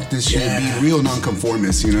 saying fuck this shit, being real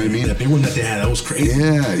nonconformists, you know what I mean? That big one that they had, that was crazy.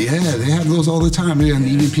 Yeah, they have those all the time. And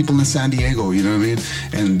even people in San Diego, you know what I mean?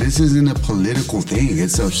 And this isn't a political thing,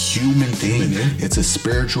 it's a human thing. It's a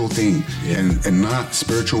spiritual thing. And not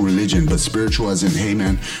spiritual religion, but spiritual as in, hey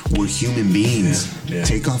man, we're human beings.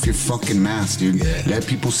 Take off your fucking mask, dude. Let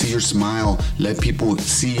people see your smile. Let people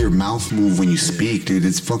see your mouth move when you speak, dude.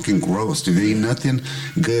 It's fucking gross, dude. There ain't nothing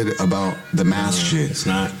good about the mask shit. It's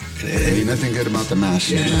not. There ain't nothing good about the mask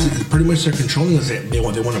shit, man. Pretty much they're controlling us. They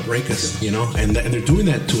want to break us, you know? And they're doing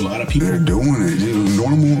that to a lot of people. They're doing it, dude.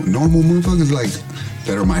 Normal motherfuckers like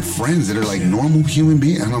that are my friends that are like normal human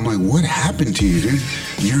beings. And I'm like, what happened to you, dude?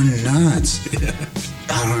 You're nuts.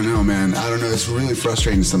 I don't know, man. I don't know. It's really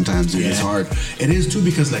frustrating sometimes, dude. It's hard. It is too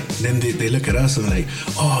because like then they look at us and like,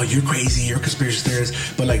 oh, you're crazy, you're a conspiracy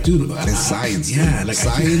theorist. But like, dude, it's science. Yeah, like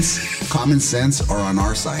science, common sense are on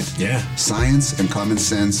our side. Yeah, science and common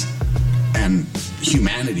sense and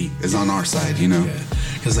humanity is on our side. You know.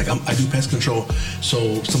 because like I do pest control,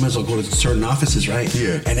 so sometimes I'll go to certain offices, right?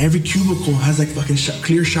 Yeah. And every cubicle has like fucking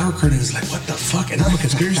clear shower curtains. Like, what the fuck? And I'm a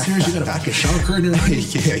conspiracy theorist. You got a fucking shower curtain?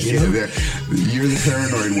 Yeah. You're the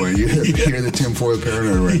paranoid one. You're the tinfoil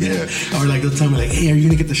paranoid one. Yeah. Or like they'll tell me like, hey, are you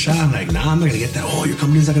gonna get the shot? I'm like, nah, I'm not gonna get that. Oh, your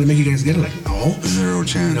company's not gonna make you guys get it. Like, no, 0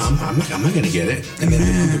 chance. You know, I'm not gonna get it. And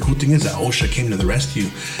then the cool thing is that OSHA came to the rescue.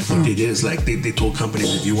 What they did is like they told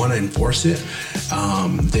companies, if you want to enforce it,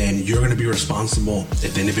 then you're going to be responsible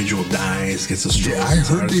if the individual dies, gets a stroke. Yeah, I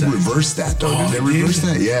heard they reversed that though. Did they reverse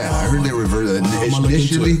that? Yeah, I heard they reversed that.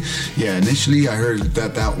 Initially I heard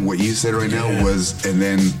that what you said right now was, and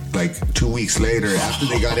then like 2 weeks later, after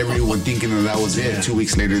they got everyone thinking that was it, 2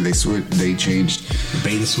 weeks later they changed.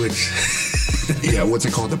 Bait and switch. Yeah, what's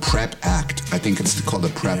it called? The PrEP Act. I think it's called the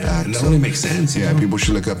PrEP Act. And that really makes sense. Yeah, people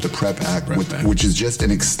should look up the PrEP Act, which is just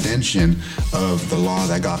an extension of the law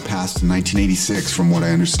that got passed in 1986, from what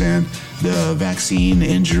I understand, the Vaccine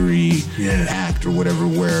Injury Act or whatever,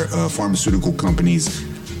 where pharmaceutical companies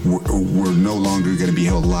were no longer going to be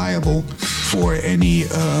held liable for any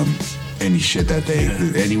shit that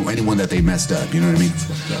anyone that they messed up, you know what I mean?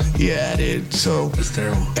 Yeah, dude. So it's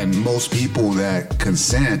terrible. And most people that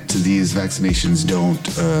consent to these vaccinations don't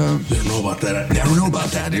know about that. They don't know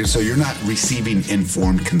about that, dude. So you're not receiving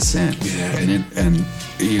informed consent. Yeah. And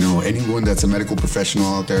you know, anyone that's a medical professional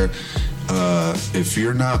out there, if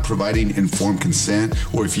you're not providing informed consent,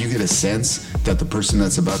 or if you get a sense that the person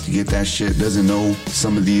that's about to get that shit doesn't know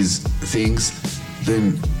some of these things,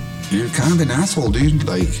 then you're kind of an asshole, dude.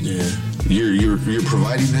 Like, you're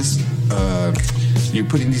providing this, you're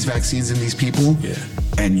putting these vaccines in these people,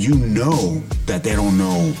 and you know that they don't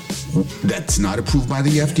know, that's not approved by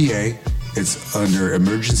the FDA. It's under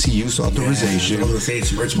emergency use authorization.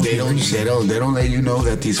 They don't let you know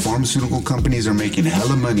that these pharmaceutical companies are making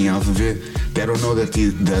hella money off of it. They don't know that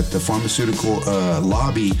the pharmaceutical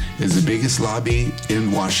lobby is the biggest lobby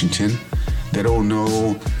in Washington. They don't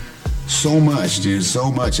know so much, dude,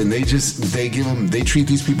 so much, and they treat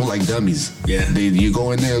these people like dummies. Yeah, you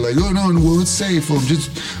go in there like, oh no, well it's safe. Well, just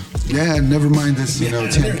never mind this,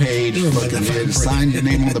 10-page fucking sign your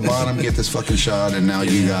name on the bottom, get this fucking shot, and now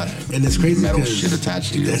you got and it's crazy metal shit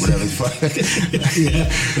attached to you or whatever the fuck.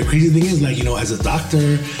 The crazy thing is, like, as a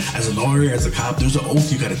doctor, as a lawyer, as a cop, there's an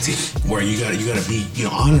oath you gotta take where you gotta be,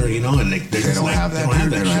 honor, and like they don't have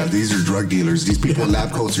that. These are drug dealers. These people in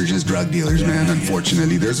lab coats are just drug dealers, man.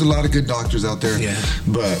 Unfortunately, there's a lot of good doctors out there,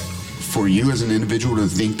 but for you as an individual to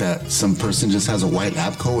think that some person just has a white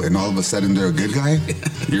lab coat and all of a sudden they're a good guy,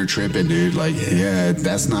 you're tripping, dude. Like,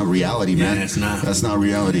 that's not reality, man. It's not. That's not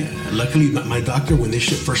reality. Luckily, my doctor, when this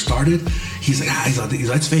shit first started, he's like,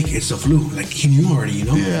 it's fake. It's the flu. Like, he knew already,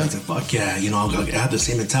 Yeah. He's like, fuck yeah, I'll have the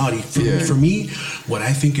same mentality. For me, what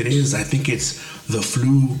I think it is, I think it's the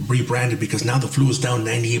flu rebranded, because now the flu is down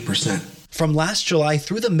 98%. From last July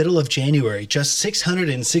through the middle of January, just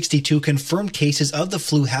 662 confirmed cases of the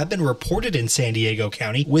flu have been reported in San Diego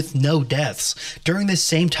County, with no deaths. During this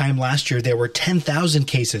same time last year, there were 10,000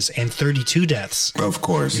 cases and 32 deaths. Of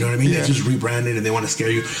course. You know what I mean? They just rebranded and they want to scare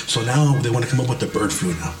you. So now they want to come up with the bird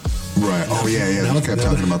flu now. Right. They kept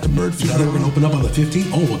talking about the bird flu. Now they're going to open up on the 15th.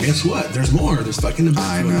 Oh, well, guess what? There's more. There's fucking the bird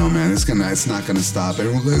flu. I know, man. It's not going to stop.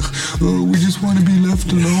 Everyone's like, oh, we just want to be left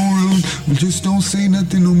alone. We just don't say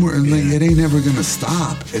nothing no more. And like, it ain't ever going to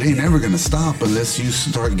stop. It ain't ever going to stop unless you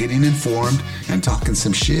start getting informed and talking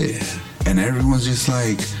some shit. Yeah. And everyone's just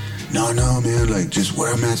like, no, man, like, just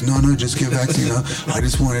wear a mask. No, just get vaccine. I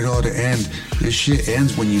just want it all to end. This shit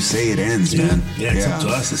ends when you say it ends, man. Yeah, it's up to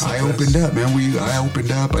us. I opened up, man. I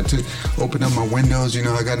opened up. I opened up my windows.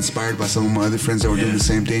 I got inspired by some of my other friends that were doing the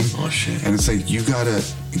same thing. Oh, shit. And it's like, you gotta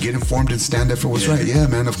get informed and stand up for what's right. Yeah,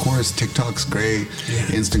 man, of course. TikTok's great.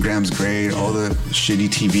 Instagram's great. All the shitty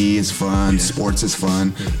TV is fun. Sports is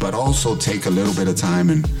fun. But also take a little bit of time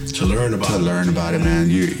and to learn about it, man.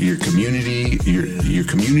 Your community, your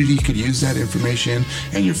community could use that information,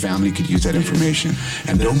 and your family could use that information.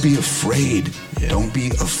 And don't be afraid. Don't be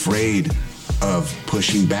afraid of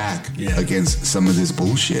pushing back against some of this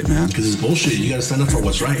bullshit, man. Because it's bullshit. You got to stand up for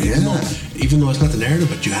what's right. Even though it's not the narrative,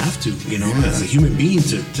 but you have to. As a human being,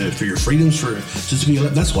 to for your freedoms, for just to be.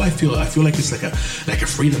 That's why I feel like it's like a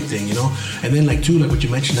freedom thing, And then like what you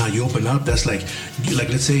mentioned, how you open up. That's like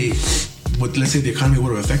let's say the economy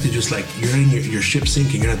would have affected, just like you're in your ship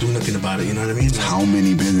sinking, you're not doing nothing about it. You know what I mean? Like, how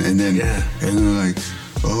many been? And then like,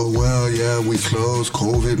 oh, well, we closed,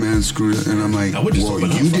 COVID, man, screw it. And I'm like, well,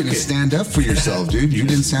 you didn't stand up for yourself, dude. You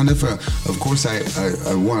didn't stand up for, of course, I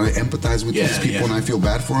want to empathize with these people and I feel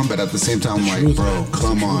bad for them, but at the same time, I'm like, bro,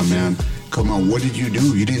 come on, man. Come on, what did you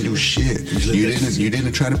do? You didn't do shit. You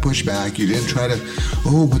didn't try to push back. You didn't try to,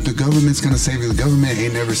 but the government's gonna save you. The government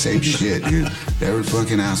ain't never saved shit, dude. They were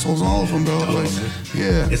fucking assholes, all of them, bro.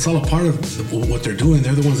 Yeah. It's all a part of what they're doing.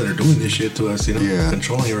 They're the ones that are doing this shit to us,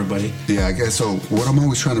 controlling everybody. Yeah, I guess so. What I'm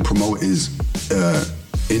always trying to promote is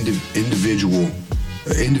individualism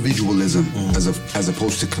as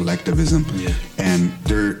opposed to collectivism. Yeah. And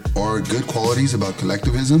there are good qualities about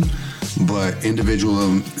collectivism, but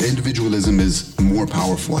individualism is more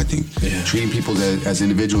powerful, I think. Yeah. Treating people as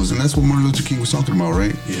individuals, and that's what Martin Luther King was talking about,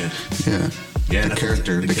 right? Yeah. The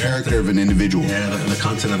character of an individual. Yeah, the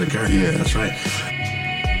content of the character. Yeah. That's right.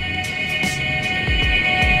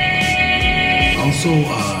 Also,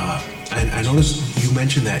 I noticed you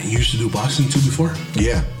mentioned that you used to do boxing too before.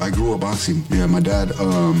 Yeah, I grew up boxing. Yeah, my dad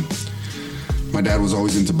was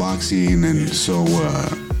always into boxing, and so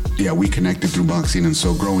we connected through boxing. And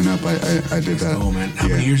so growing up, I did that. Oh man, how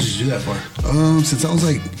many years did you do that for? Since I was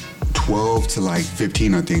like 12 to like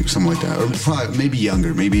 15, I think, something like that, or probably maybe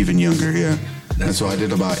younger, maybe even younger. Yeah. And so I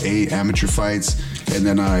did about 8 amateur fights, and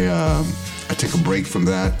then I took a break from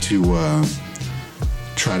that to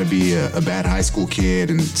try to be a bad high school kid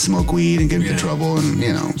and smoke weed and get into trouble, and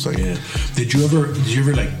it's like. Yeah. Did you ever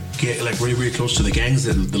like get like really close to the gangs,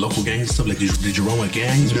 the local gangs and stuff? Like did you run with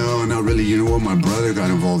gangs? No, not really. You know what? My brother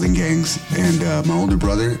got involved in gangs, and my older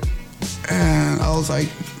brother, and I was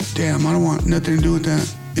like, damn, I don't want nothing to do with that.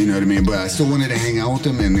 You know what I mean? But I still wanted to hang out with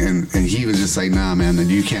him, and he was just like, nah, man,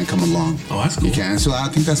 you can't come along. Oh, that's cool. You can't. So I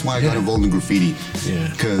think that's why I got involved in graffiti. Yeah.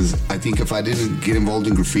 Because I think if I didn't get involved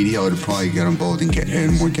in graffiti, I would have probably got involved in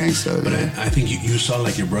more gangsta. But I think you saw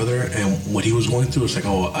like your brother and what he was going through. It's like,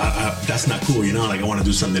 that's not cool, Like I want to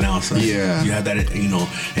do something else. Like, yeah. You had that,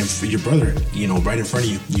 and for your brother, right in front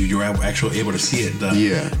of you, you were actually able to see it.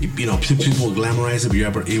 People will glamorize it,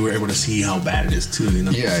 but you were able to see how bad it is too.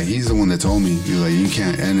 Yeah, he's the one that told me. He's like, you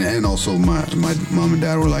can't, and also my mom and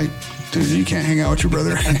dad were like, dude, you can't hang out with your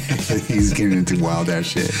brother. He's getting into wild ass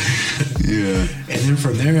shit. Yeah. And then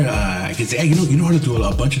from there, I can say, you know how to do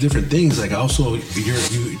a bunch of different things. Like also,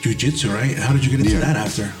 you jiu-jitsu, right? How did you get into that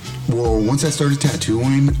after? Well, once I started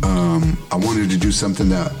tattooing, I wanted to do something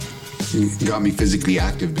that got me physically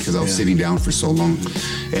active because I was sitting down for so long.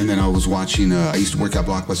 And then I was watching, I used to work at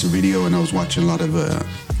Blockbuster Video, and I was watching a lot of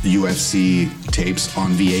UFC tapes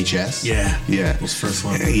on VHS. Yeah. Those first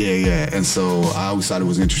ones. Yeah. And so I always thought it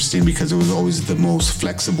was interesting because it was always the most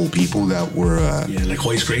flexible people that were. Like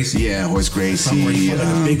Hoist Gracie. Yeah, Hoist Gracie. Like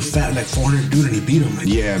a big fat, like 400 dude, and he beat him.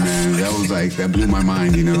 Man, that was like, that blew my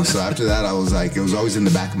mind, So after that, I was like, it was always in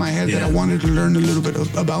the back of my head that I wanted to learn a little bit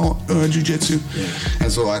about jiu-jitsu. Yeah.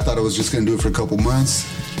 And so I thought I was just going to do it for a couple months.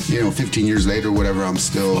 15 years later, whatever, I'm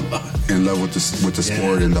still in love with the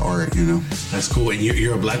sport and the art, That's cool. And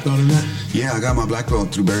you're a black belt in that? Yeah, I got my black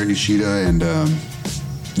belt through Barry Nishida, and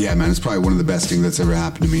man, it's probably one of the best things that's ever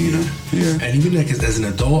happened to me, Yeah. And even like as an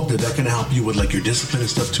adult, did that kind of help you with like your discipline and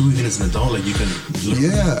stuff too? Even as an adult, like you can.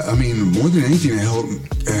 Yeah, I mean, more than anything, it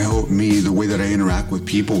helped me the way that I interact with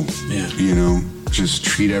people. Yeah. Just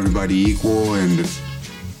treat everybody equal, and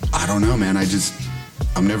I don't know, man.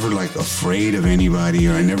 I'm never like afraid of anybody,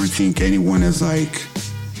 or I never think anyone is like.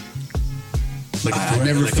 I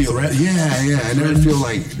never feel. I never feel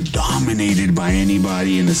like dominated by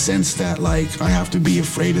anybody in the sense that like I have to be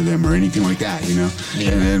afraid of them or anything like that, Yeah.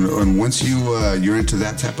 And once you're into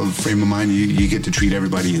that type of frame of mind, you get to treat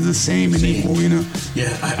everybody the same and equal,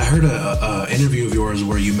 Yeah, I heard a interview of yours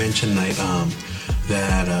where you mentioned like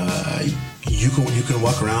that. You can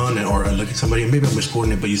walk around or look at somebody. Maybe I'm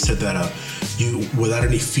misquoting it, but you said that you without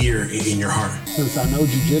any fear in your heart. Since I know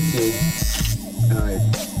jiu-jitsu, I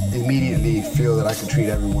immediately feel that I can treat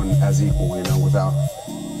everyone as equal,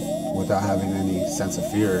 without having any sense of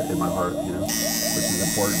fear in my heart, which is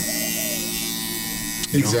important.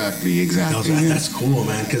 Exactly. That's cool,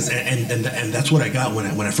 man. Because and that's what I got when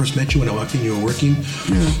I first met you. When I walked in, you were working.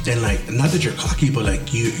 Yeah. And like, not that you're cocky, but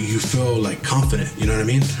like you feel like confident. You know what I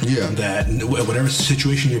mean? Yeah. That whatever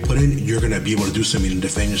situation you're put in, you're gonna be able to do something and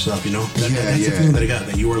defend yourself. That's the feeling that I got.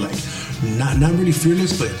 That you were like not really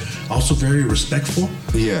fearless, but also very respectful.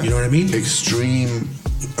 Yeah. You know what I mean? Extreme.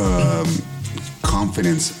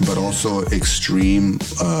 Confidence, but also extreme.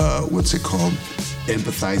 What's it called?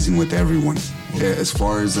 Empathizing with everyone. As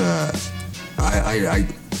far as I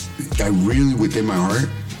really, within my heart,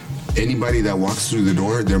 anybody that walks through the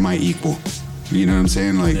door, they're my equal. You know what I'm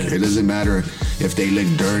saying? Like, it doesn't matter if they look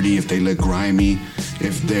dirty, if they look grimy,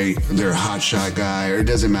 if they're a hotshot guy, or it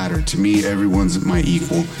doesn't matter. To me, everyone's my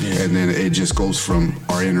equal. Yeah. And then it just goes from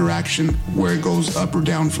our interaction where it goes up or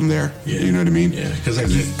down from there. You know what I mean? Yeah.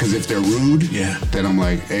 Because if they're rude, then I'm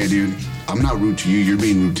like, hey, dude, I'm not rude to you. You're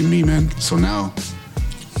being rude to me, man. So now,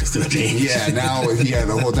 it's gonna change. Yeah, now,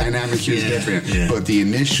 the whole dynamic here is different. Yeah. But the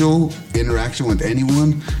initial interaction with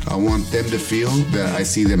anyone, I want them to feel that I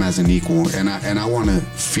see them as an equal, and I want to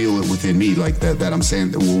feel it within me, like that. I'm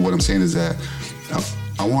saying, what I'm saying is that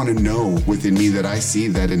I want to know within me that I see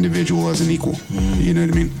that individual as an equal. You know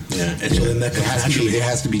what I mean? Yeah. And so then that it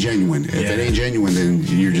has to be genuine. If it ain't genuine, then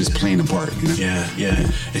you're just playing a part. You know?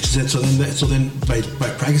 Yeah. It's just so then by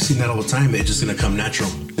practicing that all the time, it's just gonna come natural.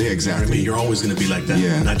 Yeah, exactly. You know what I mean, you're always gonna be like that.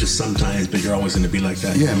 Yeah. Not just sometimes, but you're always gonna be like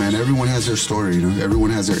that. Yeah, man. Everyone has their story. You know,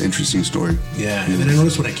 everyone has their interesting story. Yeah. And then I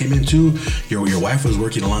noticed when I came in too, your wife was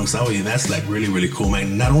working alongside with you. That's like really, really cool,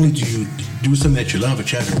 man. Not only do you do something that you love,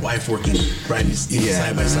 but you have your wife working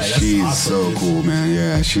side by side. That's she's awesome, so dude. cool, man.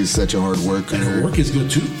 Yeah, she's such a hard worker. And her work is good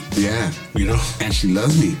too. Yeah, you know, and she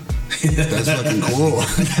loves me. That's fucking cool.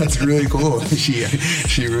 That's really cool.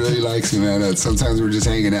 She really likes me, man. Sometimes we're just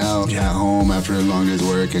hanging out at home after a long day's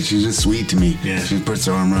work, and she's just sweet to me. Yeah. She puts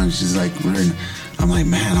her arm around. She's like, I'm like,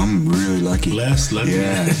 man, I'm really lucky. Blessed, lucky.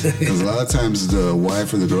 Yeah, because a lot of times the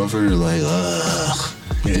wife or the girlfriend are like, ugh.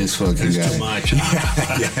 This fucking guy. Too much.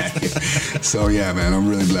 yeah. So yeah, man, I'm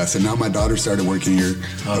really blessed. And now my daughter started working here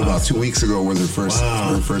about 2 weeks ago. Was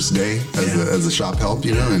her first day as a shop help,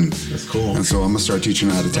 you know. And that's cool. And so I'm gonna start teaching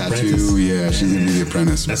her how to tattoo. Yeah, she's gonna be the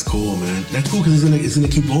apprentice. That's cool, man. That's cool because it's gonna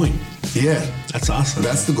keep going. Yeah, that's awesome.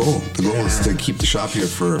 That's the goal. The goal is to keep the shop here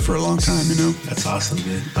for a long time, you know. That's awesome,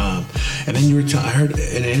 man. And then I heard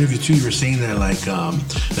in an interview too, you were saying that like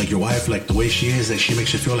your wife, like the way she is, that she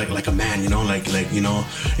makes you feel like a man, you know, like you know.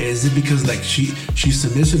 Is it because like she's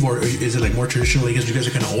submissive, or is it like more traditional? Because you guys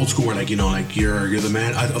are kind of old school, where like, you know, like you're the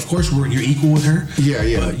man. Of course, you're equal with her.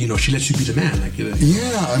 Yeah. But you know, she lets you be the man. Like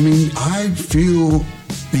yeah, I mean, I feel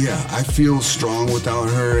strong without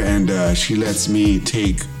her, and she lets me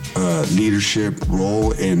take leadership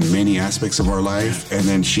role in many aspects of our life, and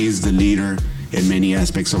then she's the leader in many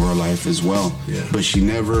aspects of our life as well. Yeah. But she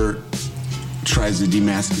never tries to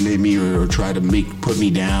demasculate me or try to put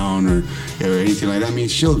me down or anything like that. I mean,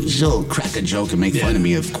 she'll crack a joke and make fun of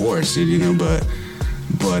me, of course, you know. But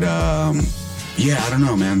yeah, I don't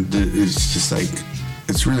know, man. It's just like,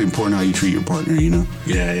 it's really important how you treat your partner, you know.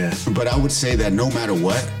 Yeah. But I would say that no matter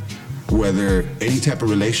what, whether any type of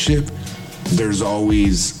relationship, there's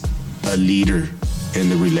always a leader in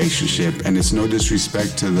the relationship, and it's no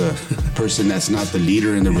disrespect to the person that's not the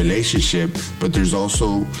leader in the relationship, but there's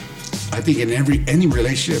also, I think, in any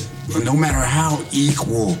relationship, no matter how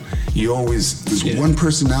equal, there's one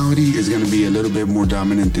personality is going to be a little bit more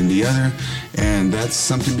dominant than the other, and that's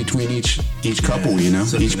something between each couple, you know,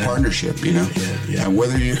 each partnership, you know. Yeah. And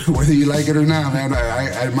whether you like it or not, man,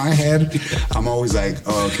 I in my head, I'm always like,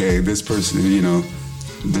 oh, okay, this person, you know,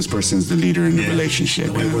 this person's the leader in the relationship.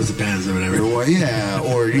 The wife wears the pants or whatever. Or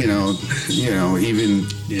you know, even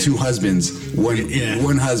two husbands.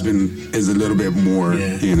 One husband is a little bit more,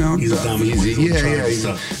 you know. He's a dominant.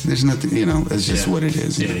 There's nothing, you know. That's just what it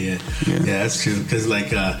is. Yeah, that's true. Because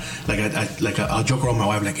I'll joke around with my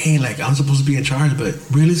wife, like, hey, like I'm supposed to be in charge, but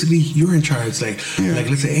realistically, you're in charge. Like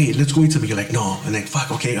let's say, hey, let's go eat something. You're like, no, and like,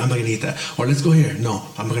 fuck, okay, I'm not gonna eat that. Or let's go here. No,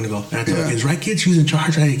 I'm not gonna go. And I tell the kids, right, kids, she's in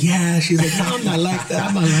charge. I'm like, yeah. She's like, no, I'm not like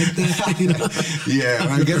that. I'm not like that. You know? Yeah,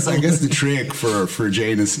 I guess the trick for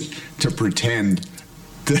Jane is to pretend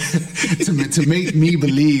to make me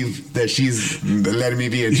believe that she's letting me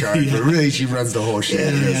be in charge, but really she runs the whole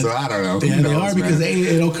shit. So I don't know. Yeah, they are, because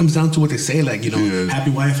it all comes down to what they say, like, you know,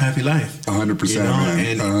 happy wife, happy life. 100%,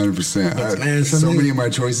 man. 100%. So many of my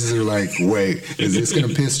choices are like, wait, is this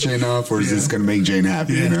gonna piss Jane off, or is this gonna make Jane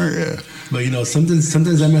happy? You know? But you know,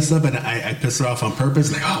 sometimes I mess up and I piss her off on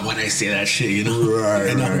purpose. Like, oh, why did I say that shit? You know,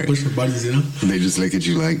 and I push her buttons. You know, and they just look at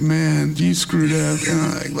you like, man, you screwed up. And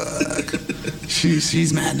I'm like, fuck.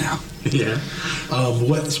 She's mad now. Yeah.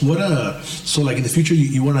 So like in the future,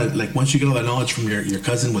 you want to, like, once you get all that knowledge from your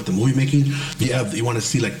cousin with the movie making, you want to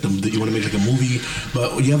see like you want to make like a movie,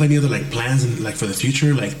 but do you have any other like plans in, like for the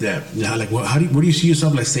future, like that? Like where do you see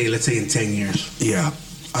yourself? Like let's say in 10 years. Yeah.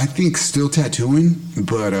 I think still tattooing,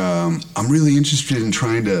 but I'm really interested in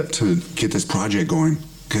trying to get this project going,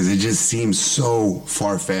 because it just seems so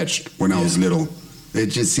far-fetched when I was little. It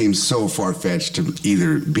just seems so far-fetched to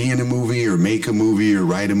either be in a movie or make a movie or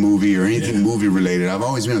write a movie or anything movie-related. I've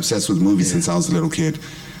always been obsessed with movies since I was a little kid.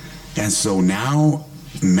 And so now,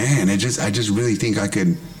 man, I just really think I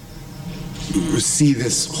could see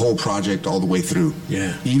this whole project all the way through.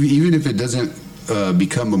 Yeah. Even if it doesn't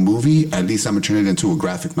become a movie, at least I'm gonna turn it into a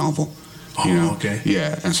graphic novel. You know? Okay.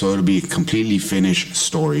 Yeah, and so it'll be a completely finished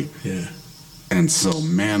story. Yeah. And so,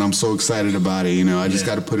 man, I'm so excited about it. You know, I just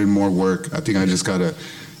got to put in more work. I think I just got to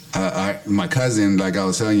my cousin, like I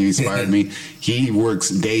was telling you, inspired me. He works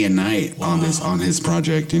day and night on his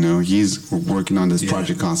project. You know, he's working on this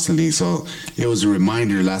project constantly. So it was a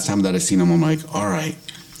reminder. Last time that I seen him, I'm like, all right,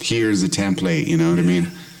 here's a template. You know what I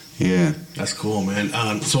mean? Yeah. That's cool,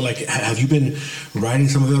 man. So, like, have you been writing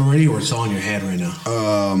some of it already, or it's all in your head right now?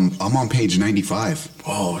 I'm on page 95.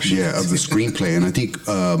 Oh, shit. Yeah, of the screenplay, and I think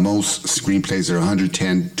most screenplays are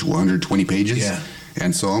 110 to 120 pages. Yeah.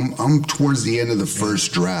 And so I'm towards the end of the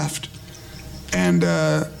first draft, and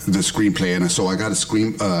the screenplay, and so I got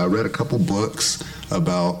read a couple books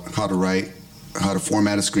about how to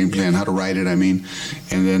format a screenplay and how to write it. I mean,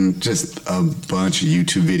 and then just a bunch of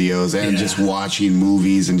YouTube videos and just watching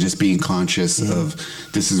movies and just being conscious of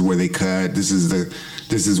this is where they cut. This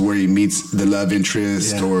is where he meets the love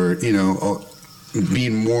interest, or you know.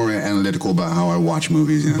 Being more analytical about how I watch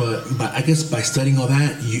movies, you know. But I guess by studying all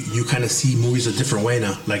that, you kind of see movies a different way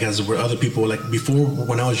now. Like as where other people, like before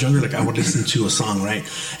when I was younger, like I would listen to a song, right?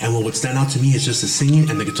 And what would stand out to me is just the singing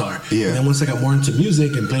and the guitar. Yeah. And then once I got more into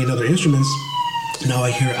music and playing other instruments, now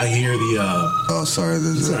I hear the. Oh, sorry.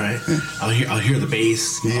 That's all right. Yeah. I'll hear the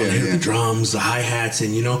bass. I'll hear the drums, the hi hats,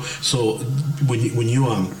 and you know. So when you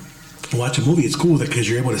watch a movie, it's cool because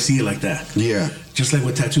you're able to see it like that. Yeah. Just like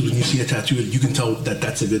with tattoos, when you see a tattoo, you can tell that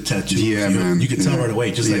that's a good tattoo. Yeah, man. You can tell right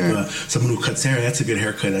away. Just like someone who cuts hair, that's a good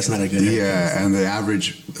haircut. That's not a good haircut. Yeah, and the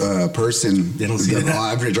average person, they don't see the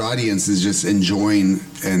average audience is just enjoying,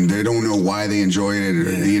 and they don't know why they enjoy it.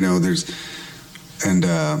 Or, you know,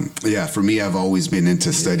 for me, I've always been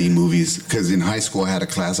into studying movies because in high school I had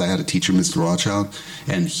a teacher, Mr. Rothschild,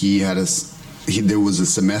 and there was a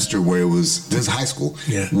semester where this is high school,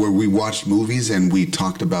 where we watched movies and we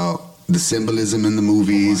talked about the symbolism in the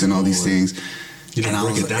movies and all these things. You know,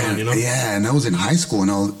 break it down, you know? Yeah, and I was in high school,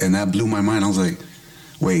 and that blew my mind. I was like,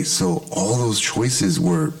 wait, so all those choices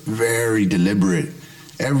were very deliberate.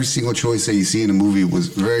 Every single choice that you see in a movie was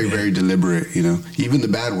very, very deliberate, you know? Even the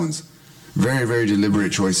bad ones. Very, very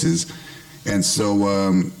deliberate choices. And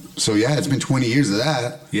so it's been 20 years of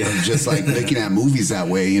that. Yeah. Of just like looking at movies that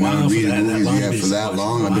way, you know, reading movies. For that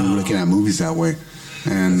long, I've been looking at movies that way.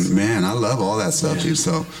 And man, I love all that stuff, dude.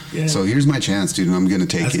 So here's my chance, dude, and I'm gonna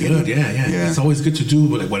take it. That's good, yeah. It's always good to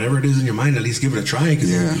do whatever it is in your mind. At least give it a try. Cause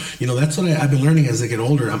you know, that's what I've been learning as I get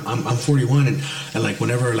older. I'm 41, and like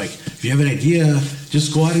whenever, like if you have an idea,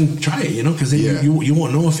 just go out and try it. You know, because then you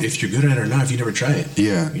won't know if you're good at it or not if you never try it.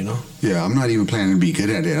 Yeah, you know. Yeah, I'm not even planning to be good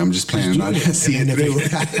at it. I'm just planning on see it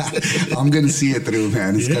through. I'm gonna see it through,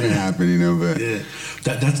 man. It's gonna happen, you know.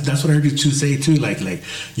 But that's what I heard you say too. Like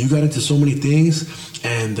you got into so many things,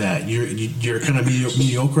 and that you're kind of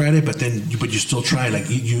mediocre at it, but you still try. Like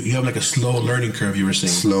you have like a slow learning curve. You were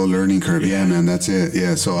saying slow learning curve. Yeah, man. That's it.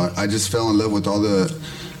 Yeah. So I just fell in love with all the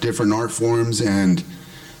different art forms, and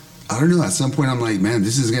I don't know. At some point, I'm like, man,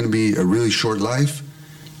 this is gonna be a really short life,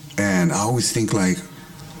 and I always think like,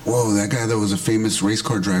 whoa, that guy that was a famous race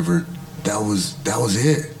car driver, that was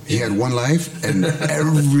it. He had one life, and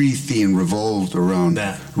everything revolved around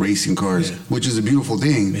racing cars, which is a beautiful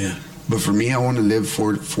thing. Yeah. But for me, I want to live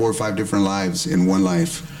 4 or 5 different lives in one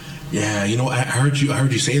life. Yeah, you know, I heard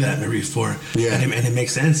you say that maybe before. Yeah, and it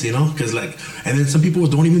makes sense, you know, because like, and then some people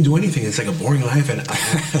don't even do anything. It's like a boring life, and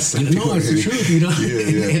it's the truth, you know.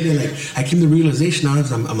 And then like, I came to the realization now that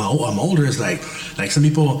I'm older. It's like some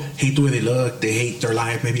people hate the way they look, they hate their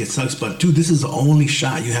life. Maybe it sucks, but dude, this is the only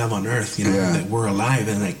shot you have on Earth. You know, that we're alive,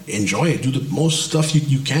 and like enjoy it. Do the most stuff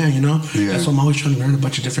you can. You know, that's why I'm always trying to learn a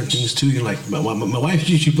bunch of different things too. You know, like my wife,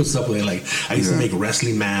 she puts up with it. Like I used to make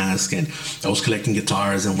wrestling masks, and I was collecting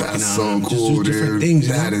guitars and working. That's so cool, dude. Things,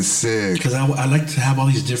 that is sick. Because I like to have all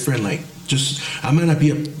these different, like, just, I might not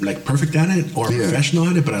be perfect at it or professional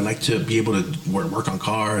at it, but I like to be able to work on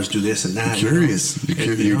cars, do this and that. You're curious.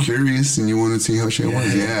 You're curious, and you want to see how shit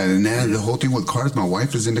works. Yeah, and then the whole thing with cars, my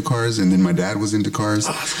wife is into cars, and then my dad was into cars.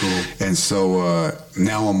 Oh, that's cool. And so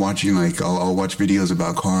now I'm watching, like, I'll watch videos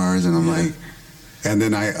about cars, and I'm like, and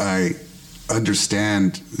then I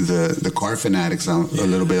understand the car fanatics a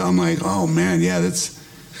little bit. I'm like, oh man,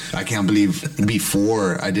 I can't believe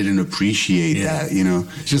before I didn't appreciate that, you know.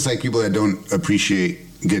 It's just like people that don't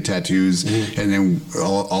get tattoos, and then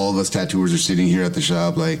all of us tattooers are sitting here at the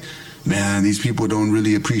shop like, man, these people don't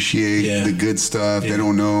really appreciate the good stuff. They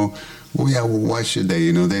don't know. Well, why should they?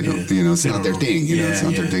 You know, they don't. You know, it's not their thing. You know, it's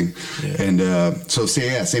not their thing. Yeah. And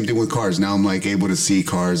same thing with cars. Now I'm like able to see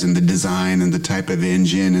cars and the design and the type of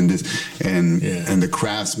engine and the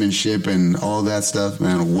craftsmanship and all that stuff.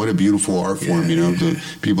 Man, what a beautiful art form. You know, the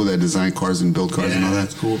people that design cars and build cars and all that.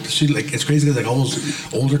 That's cool. It's crazy because like all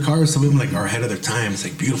those older cars, some of them like are ahead of their time. It's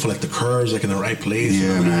like beautiful, like the curves like in the right place.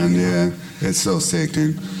 Yeah, man. Yeah, it's so sick,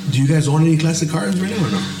 dude. Do you guys own any classic cars right now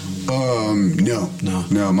or no?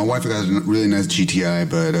 No. My wife got a really nice GTI,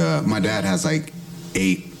 but my dad has like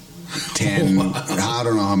 8, 10, I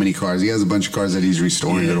don't know how many cars. He has a bunch of cars that he's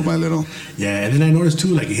restoring little by little. Yeah, and then I noticed too,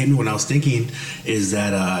 like it hit me when I was thinking, is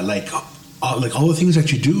that like all the things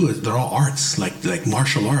that you do, they're all arts, like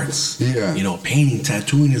martial arts. Yeah. You know, painting,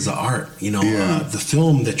 tattooing is an art. You know, the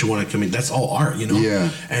film that you want to commit, that's all art. You know. Yeah.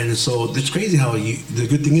 And so it's crazy how the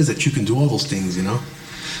good thing is that you can do all those things. You know.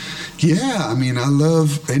 Yeah, I mean, I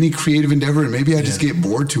love any creative endeavor, and maybe I just get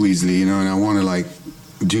bored too easily, you know, and I want to like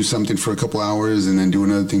do something for a couple hours and then do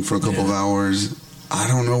another thing for a couple of hours. I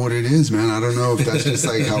don't know what it is, man. I don't know if that's just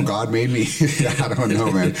like how God made me. I don't know,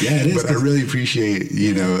 man. Yeah, it is. But I really appreciate,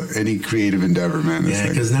 you know, any creative endeavor, man. Yeah,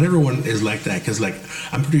 because not everyone is like that. Because, like,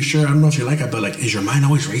 I'm pretty sure, I don't know if you're like that, but, like, is your mind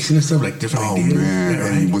always racing and stuff? Like, different ideas? Oh, man. Yeah,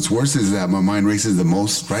 right? And what's worse is that my mind races the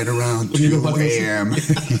most right around 2 a.m.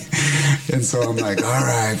 And so I'm like, all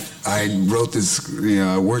right, I wrote this, you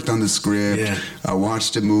know, I worked on the script. Yeah. I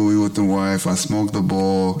watched a movie with the wife. I smoked the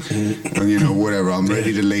bowl, you know, whatever. I'm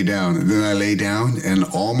ready to lay down. And then I lay down, and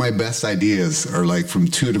all my best ideas are like from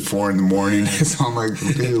 2 to 4 in the morning. So I'm like,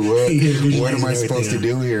 dude, what am I supposed to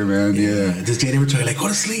do here, man? Yeah. Does Jane ever tell you, like, go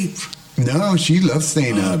to sleep? No, she loves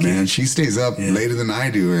staying up, man. She stays up later than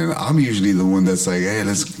I do, and I'm usually the one that's like, hey,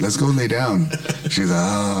 let's go lay down. She's like,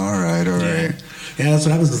 oh, all right. Yeah, that's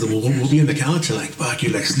what happens. Is we'll be on the couch and like, fuck,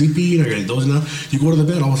 you're like sleepy or you're like dozing off. You go to the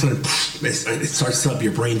bed, all of a sudden, it starts up.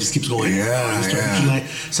 Your brain just keeps going. Like,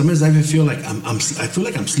 sometimes I even feel like I feel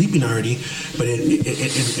like I'm sleeping already, but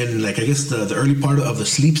in like I guess the early part of the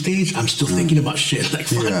sleep stage, I'm still thinking about shit. Like,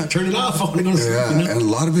 fuck, turn it off. I want to go to sleep. Yeah, you know? And a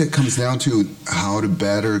lot of it comes down to how to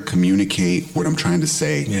better communicate what I'm trying to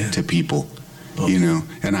say to people. You know,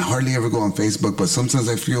 and I hardly ever go on Facebook, but sometimes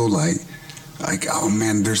I feel like, oh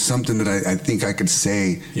man, there's something that I think I could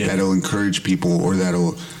say that'll encourage people or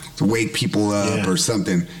that'll wake people up or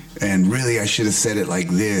something. And really, I should have said it like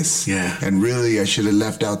this. Yeah. And really, I should have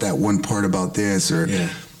left out that one part about this. Or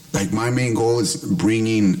like my main goal is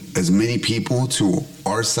bringing as many people to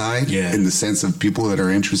our side in the sense of people that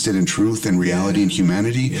are interested in truth and reality and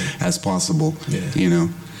humanity as possible. Yeah. You know.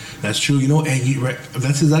 That's true. You know, and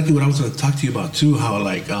that's exactly what I was going to talk to you about too. How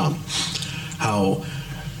like how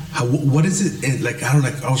what is it? And like I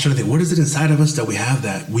was trying to think, what is it inside of us that we have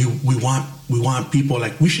that we want people,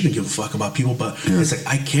 like, we shouldn't give a fuck about people, but it's like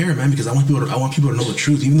I care, man, because I want people to know the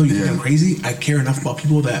truth. Even though you think I'm crazy, I care enough about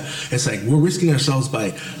people that it's like we're risking ourselves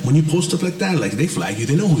by when you post stuff like that, like they flag you,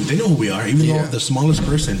 they know who we are, even though the smallest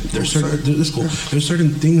person. There's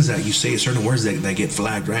certain things that you say, certain words that get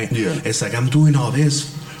flagged, right? Yeah. It's like I'm doing all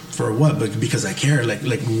this for what? But because I care.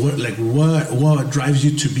 What drives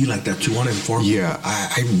you to be like that, to want to inform people? Yeah,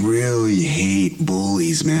 I really hate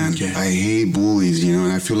bullies, man. Okay. I hate bullies, you know,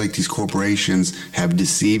 and I feel like these corporations have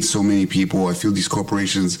deceived so many people. I feel these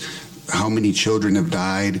corporations, how many children have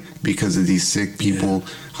died because of these sick people?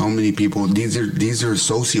 How many people? These are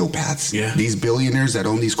sociopaths. Yeah. These billionaires that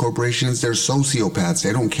own these corporations, they're sociopaths.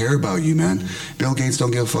 They don't care about you, man. Bill Gates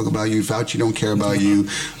don't give a fuck about you. Fauci don't care about you.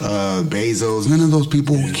 Bezos, none of those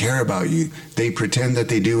people care about you. They pretend that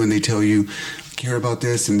they do, and they tell you, care about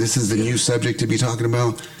this, and this is the new subject to be talking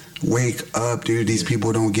about. Wake up, dude. These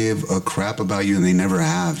people don't give a crap about you, and they never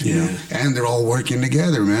have, you know? And they're all working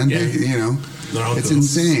together, man. Yeah. You know? It's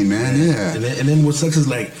insane, man. Yeah. And then what sucks is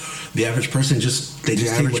like the average person they just take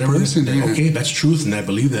whatever. Okay, that's truth, and I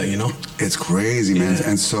believe that, you know. It's crazy, man.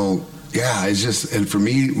 And so it's just, and for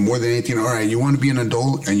me, more than anything, all right, you want to be an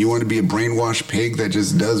adult and you want to be a brainwashed pig that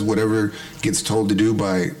just does whatever gets told to do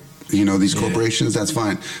by, you know, these corporations. That's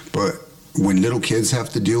fine, but when little kids have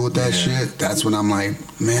to deal with that shit, that's when I'm like,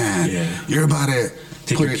 man, you're about to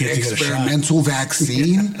put an experimental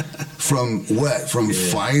vaccine from what? From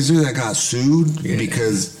Pfizer that got sued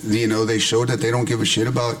because, you know, they showed that they don't give a shit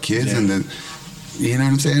about kids and the, you know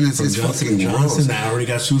what I'm saying? It's fucking gross. I already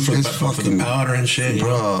got sued for the powder and shit.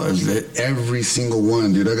 Bro, every single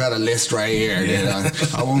one, dude. I got a list right here. Yeah.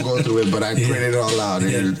 I won't go through it, but I printed it all out.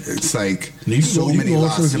 Yeah. It's like so many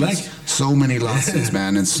lawsuits. So many lawsuits,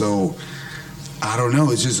 man. And so I don't know.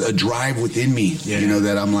 It's just a drive within me, you know,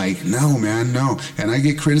 that I'm like, no, man, no. And I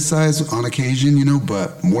get criticized on occasion, you know,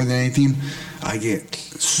 but more than anything, I get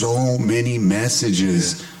so many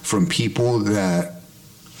messages from people that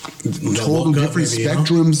total different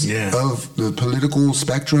spectrums of the political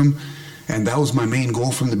spectrum. And that was my main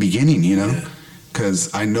goal from the beginning, you know, because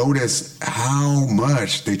I noticed how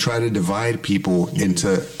much they try to divide people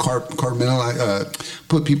into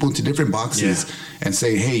put people into different boxes and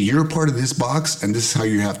say, hey, you're a part of this box and this is how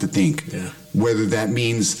you have to think. Whether that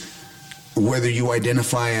means whether you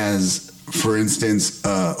identify as for instance,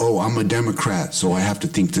 I'm a Democrat, so I have to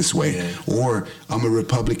think this way. Yeah. Or I'm a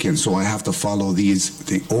Republican, so I have to follow these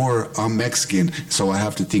things. Or I'm Mexican, so I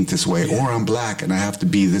have to think this way. Yeah. Or I'm black, and I have to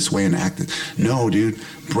be this way and act. No, dude,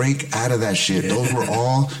 break out of that shit. Yeah. Those were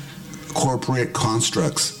all corporate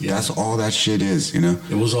constructs. Yeah. That's all that shit is, you know?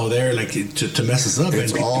 It was all there, like, to mess us up.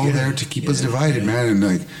 It's all there to keep us divided, man. And,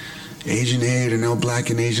 like, Asian hate, and now black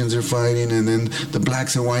and Asians are fighting, and then the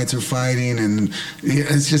blacks and whites are fighting, and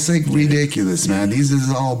it's just like ridiculous, man. This is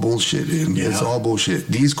all bullshit, dude. Yeah. It's all bullshit.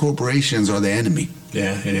 These corporations are the enemy.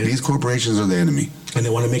 Yeah, it is. These corporations are the enemy. And they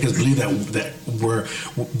want to make us believe that we're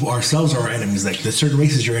ourselves are our enemies. Like, the certain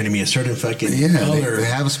race is your enemy, a certain fucking color. They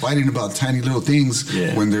have us fighting about tiny little things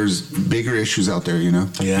when there's bigger issues out there, you know?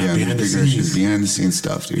 Yeah, behind the scenes. Issues, behind the scenes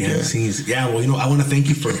stuff, dude. Behind the scenes. Yeah, well, you know, I want to thank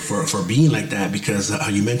you for being like that, because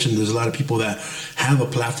you mentioned there's a lot of people that have a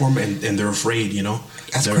platform and they're afraid, you know?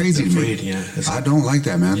 That's crazy to me. Yeah, I don't like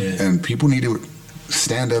that, man. Yeah. And people need to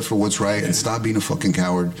stand up for what's right and stop being a fucking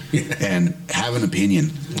coward and have an opinion.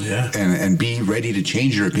 Yeah. And be ready to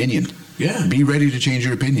change your opinion. Yeah. Be ready to change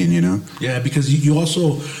your opinion, you know? Yeah, because you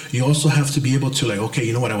also have to be able to, like, okay,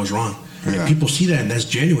 you know what, I was wrong. Yeah. And people see that, and that's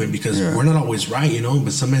genuine, because we're not always right, you know?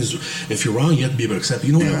 But sometimes if you're wrong, you have to be able to accept,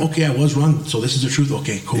 you know what, okay, I was wrong, so this is the truth.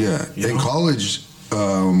 Okay, cool. Yeah. In college,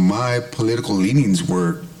 my political leanings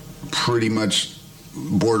were pretty much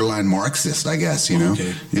borderline Marxist, I guess, you know?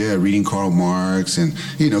 Okay. Yeah, reading Karl Marx, and,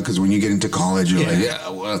 you know, because when you get into college, you're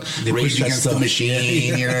like, Rage Against the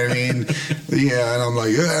Machine, you know what I mean? Yeah, and I'm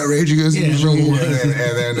like, Rage Against the Machine. And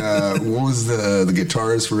then, what was the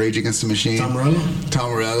guitarist for Rage Against the Machine? Tom Morello?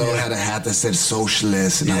 Tom Morello had a hat that said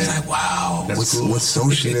socialist, and I was like, wow, what's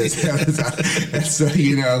socialist? And so,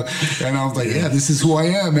 you know, and I was like, this is who I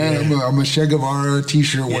am, man. I'm a Che Guevara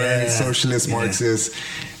t-shirt wearing socialist Marxist.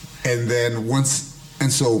 And then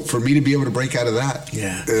and so for me to be able to break out of that,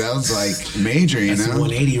 that was like major, you know? That's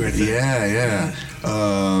 180 right there. Yeah.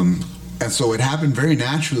 And so it happened very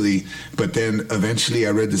naturally, but then eventually I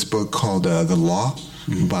read this book called The Law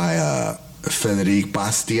by Frédéric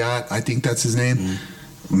Bastiat, I think that's his name.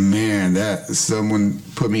 Man, someone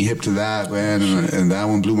put me hip to that, man, and that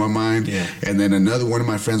one blew my mind. Yeah. And then another one of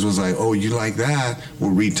my friends was like, oh, you like that? Well,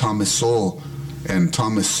 read Thomas Sowell. And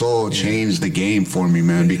Thomas Sowell changed the game for me,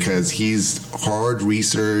 man, because he's hard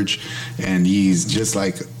research, and he's just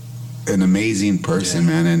like an amazing person,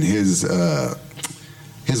 man. And his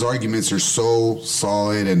arguments are so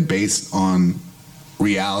solid and based on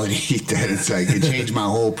reality that it's like it changed my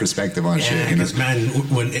whole perspective on shit. You know? Because, man,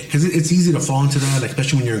 because it's easy to fall into that, like,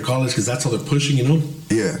 especially when you're in college, because that's how they're pushing, you know.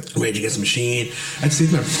 Yeah. Rage Against the Machine. That's the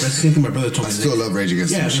same thing my brother told me. I still love Rage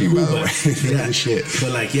Against the Machine, by the way. Yeah, shit.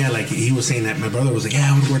 But like he was saying that my brother was like,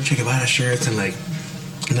 I would wear Che Guevara shirts, and like,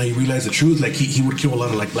 and now you realize the truth. Like he would kill a lot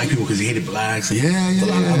of like black people because he hated blacks. And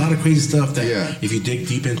a lot of crazy stuff that if you dig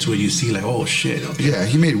deep into it, you see like, oh shit. Okay. Yeah,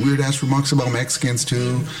 he made weird ass remarks about Mexicans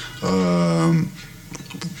too.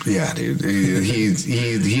 Yeah, dude.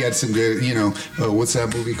 He had some good, you know, what's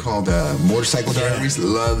that movie called? Motorcycle Diaries?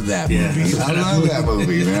 Love that movie. I love that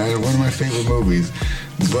movie, man. One of my favorite movies.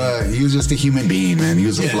 But he was just a human being, man. He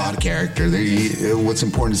was a flawed character. What's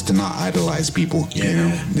important is to not idolize people. You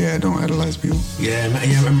know? Yeah, don't idolize people. Yeah,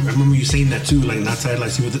 I remember you saying that too, like not to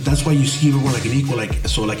idolize people. That's why you see everyone like an equal. Like,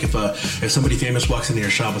 so, like if somebody famous walks into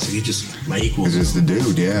your shop, I say, he's just my equal. He's just a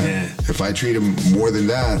dude, yeah. If I treat him more than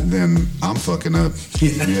that, then I'm fucking up.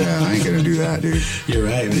 Yeah, I ain't gonna do that, dude. You're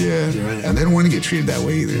right, man. Yeah, you're right. And they don't want to get treated that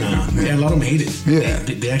way either. No. Yeah, a lot of them hate it. Yeah,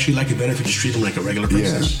 they actually like it better if you just treat them like a regular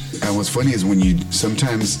person. Yeah. And what's funny is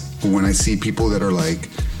when I see people that are like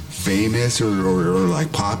famous or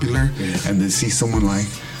like popular, and they see someone like,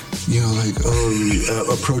 you know, like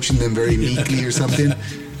approaching them very meekly or something.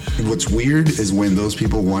 What's weird is when those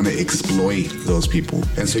people want to exploit those people,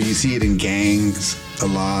 and so you see it in gangs a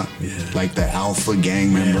lot. Like the alpha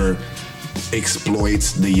gang member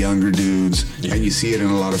exploits the younger dudes, and you see it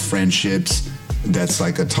in a lot of friendships. That's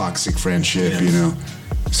like a toxic friendship, you know.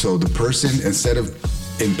 So the person, instead of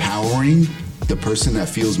empowering the person that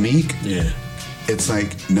feels meek, it's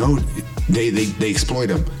like, no, they exploit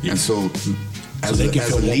them. And so as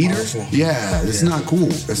a leader, it's not cool.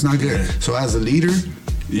 It's not good. So as a leader,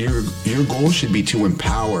 your goal should be to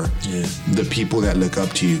empower the people that look up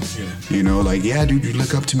to you. You know, like, dude, you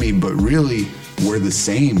look up to me, but really we're the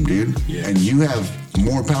same, dude. And you have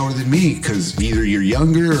more power than me, because either you're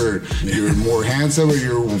younger or you're more handsome or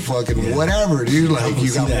you're fucking whatever, dude. Like,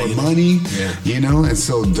 you got more money, you know. And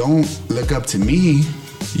so don't look up to me.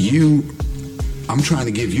 I'm trying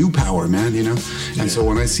to give you power, man, you know. And so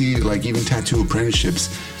when I see like even tattoo apprenticeships,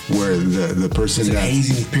 where the person that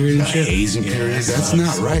hazing period and shit. Hazing period. That's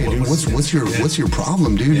not right, dude. What's your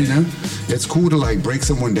problem, dude? You know, it's cool to like break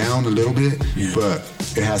someone down a little bit, but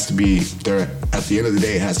it has to be there. At the end of the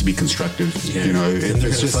day, it has to be constructive. You know, if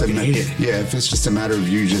it's just if it's just a matter of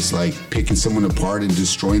you just like picking someone apart and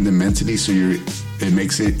destroying them mentally, so it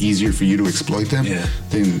makes it easier for you to exploit them.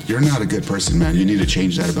 Then you're not a good person, man. You need to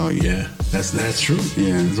change that about you. Yeah, that's true.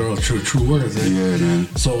 Yeah, those are all true words. Man. Yeah,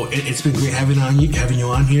 man. So it's been great having you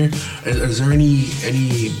on here. Is there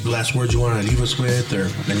any last words you want to leave us with, or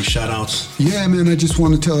any shout outs? Yeah, man. I just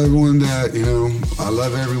want to tell everyone that I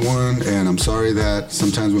love everyone, and I'm sorry that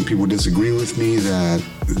sometimes when people disagree with me, that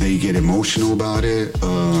they get emotional about it.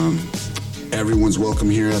 Everyone's welcome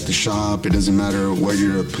here at the shop. It doesn't matter what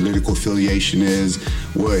your political affiliation is,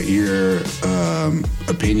 what your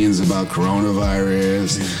opinions about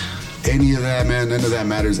coronavirus, any of that, man. None of that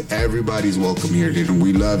matters. Everybody's welcome here, dude. And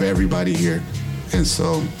we love everybody here. And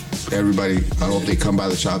so everybody, I hope they come by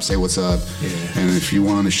the shop, say what's up. And if you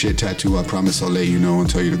want a shit tattoo, I promise I'll let you know and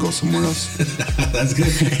tell you to go somewhere else. That's good.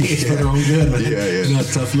 It's for their own good, man. Yeah.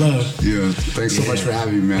 Tough love. Yeah. Thanks so much for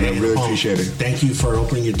having me, man. I really appreciate it. Thank you for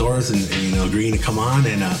opening your doors and agreeing to come on.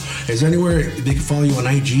 And is there anywhere they can follow you on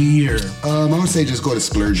IG or? I would say just go to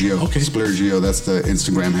Splurgeo. Okay. Splurgeo, that's the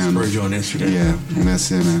Instagram handle. Splurgeo on Instagram. Yeah, and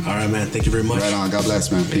that's it, man. All right, man. Thank you very much. Right on. God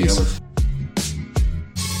bless, man. Peace.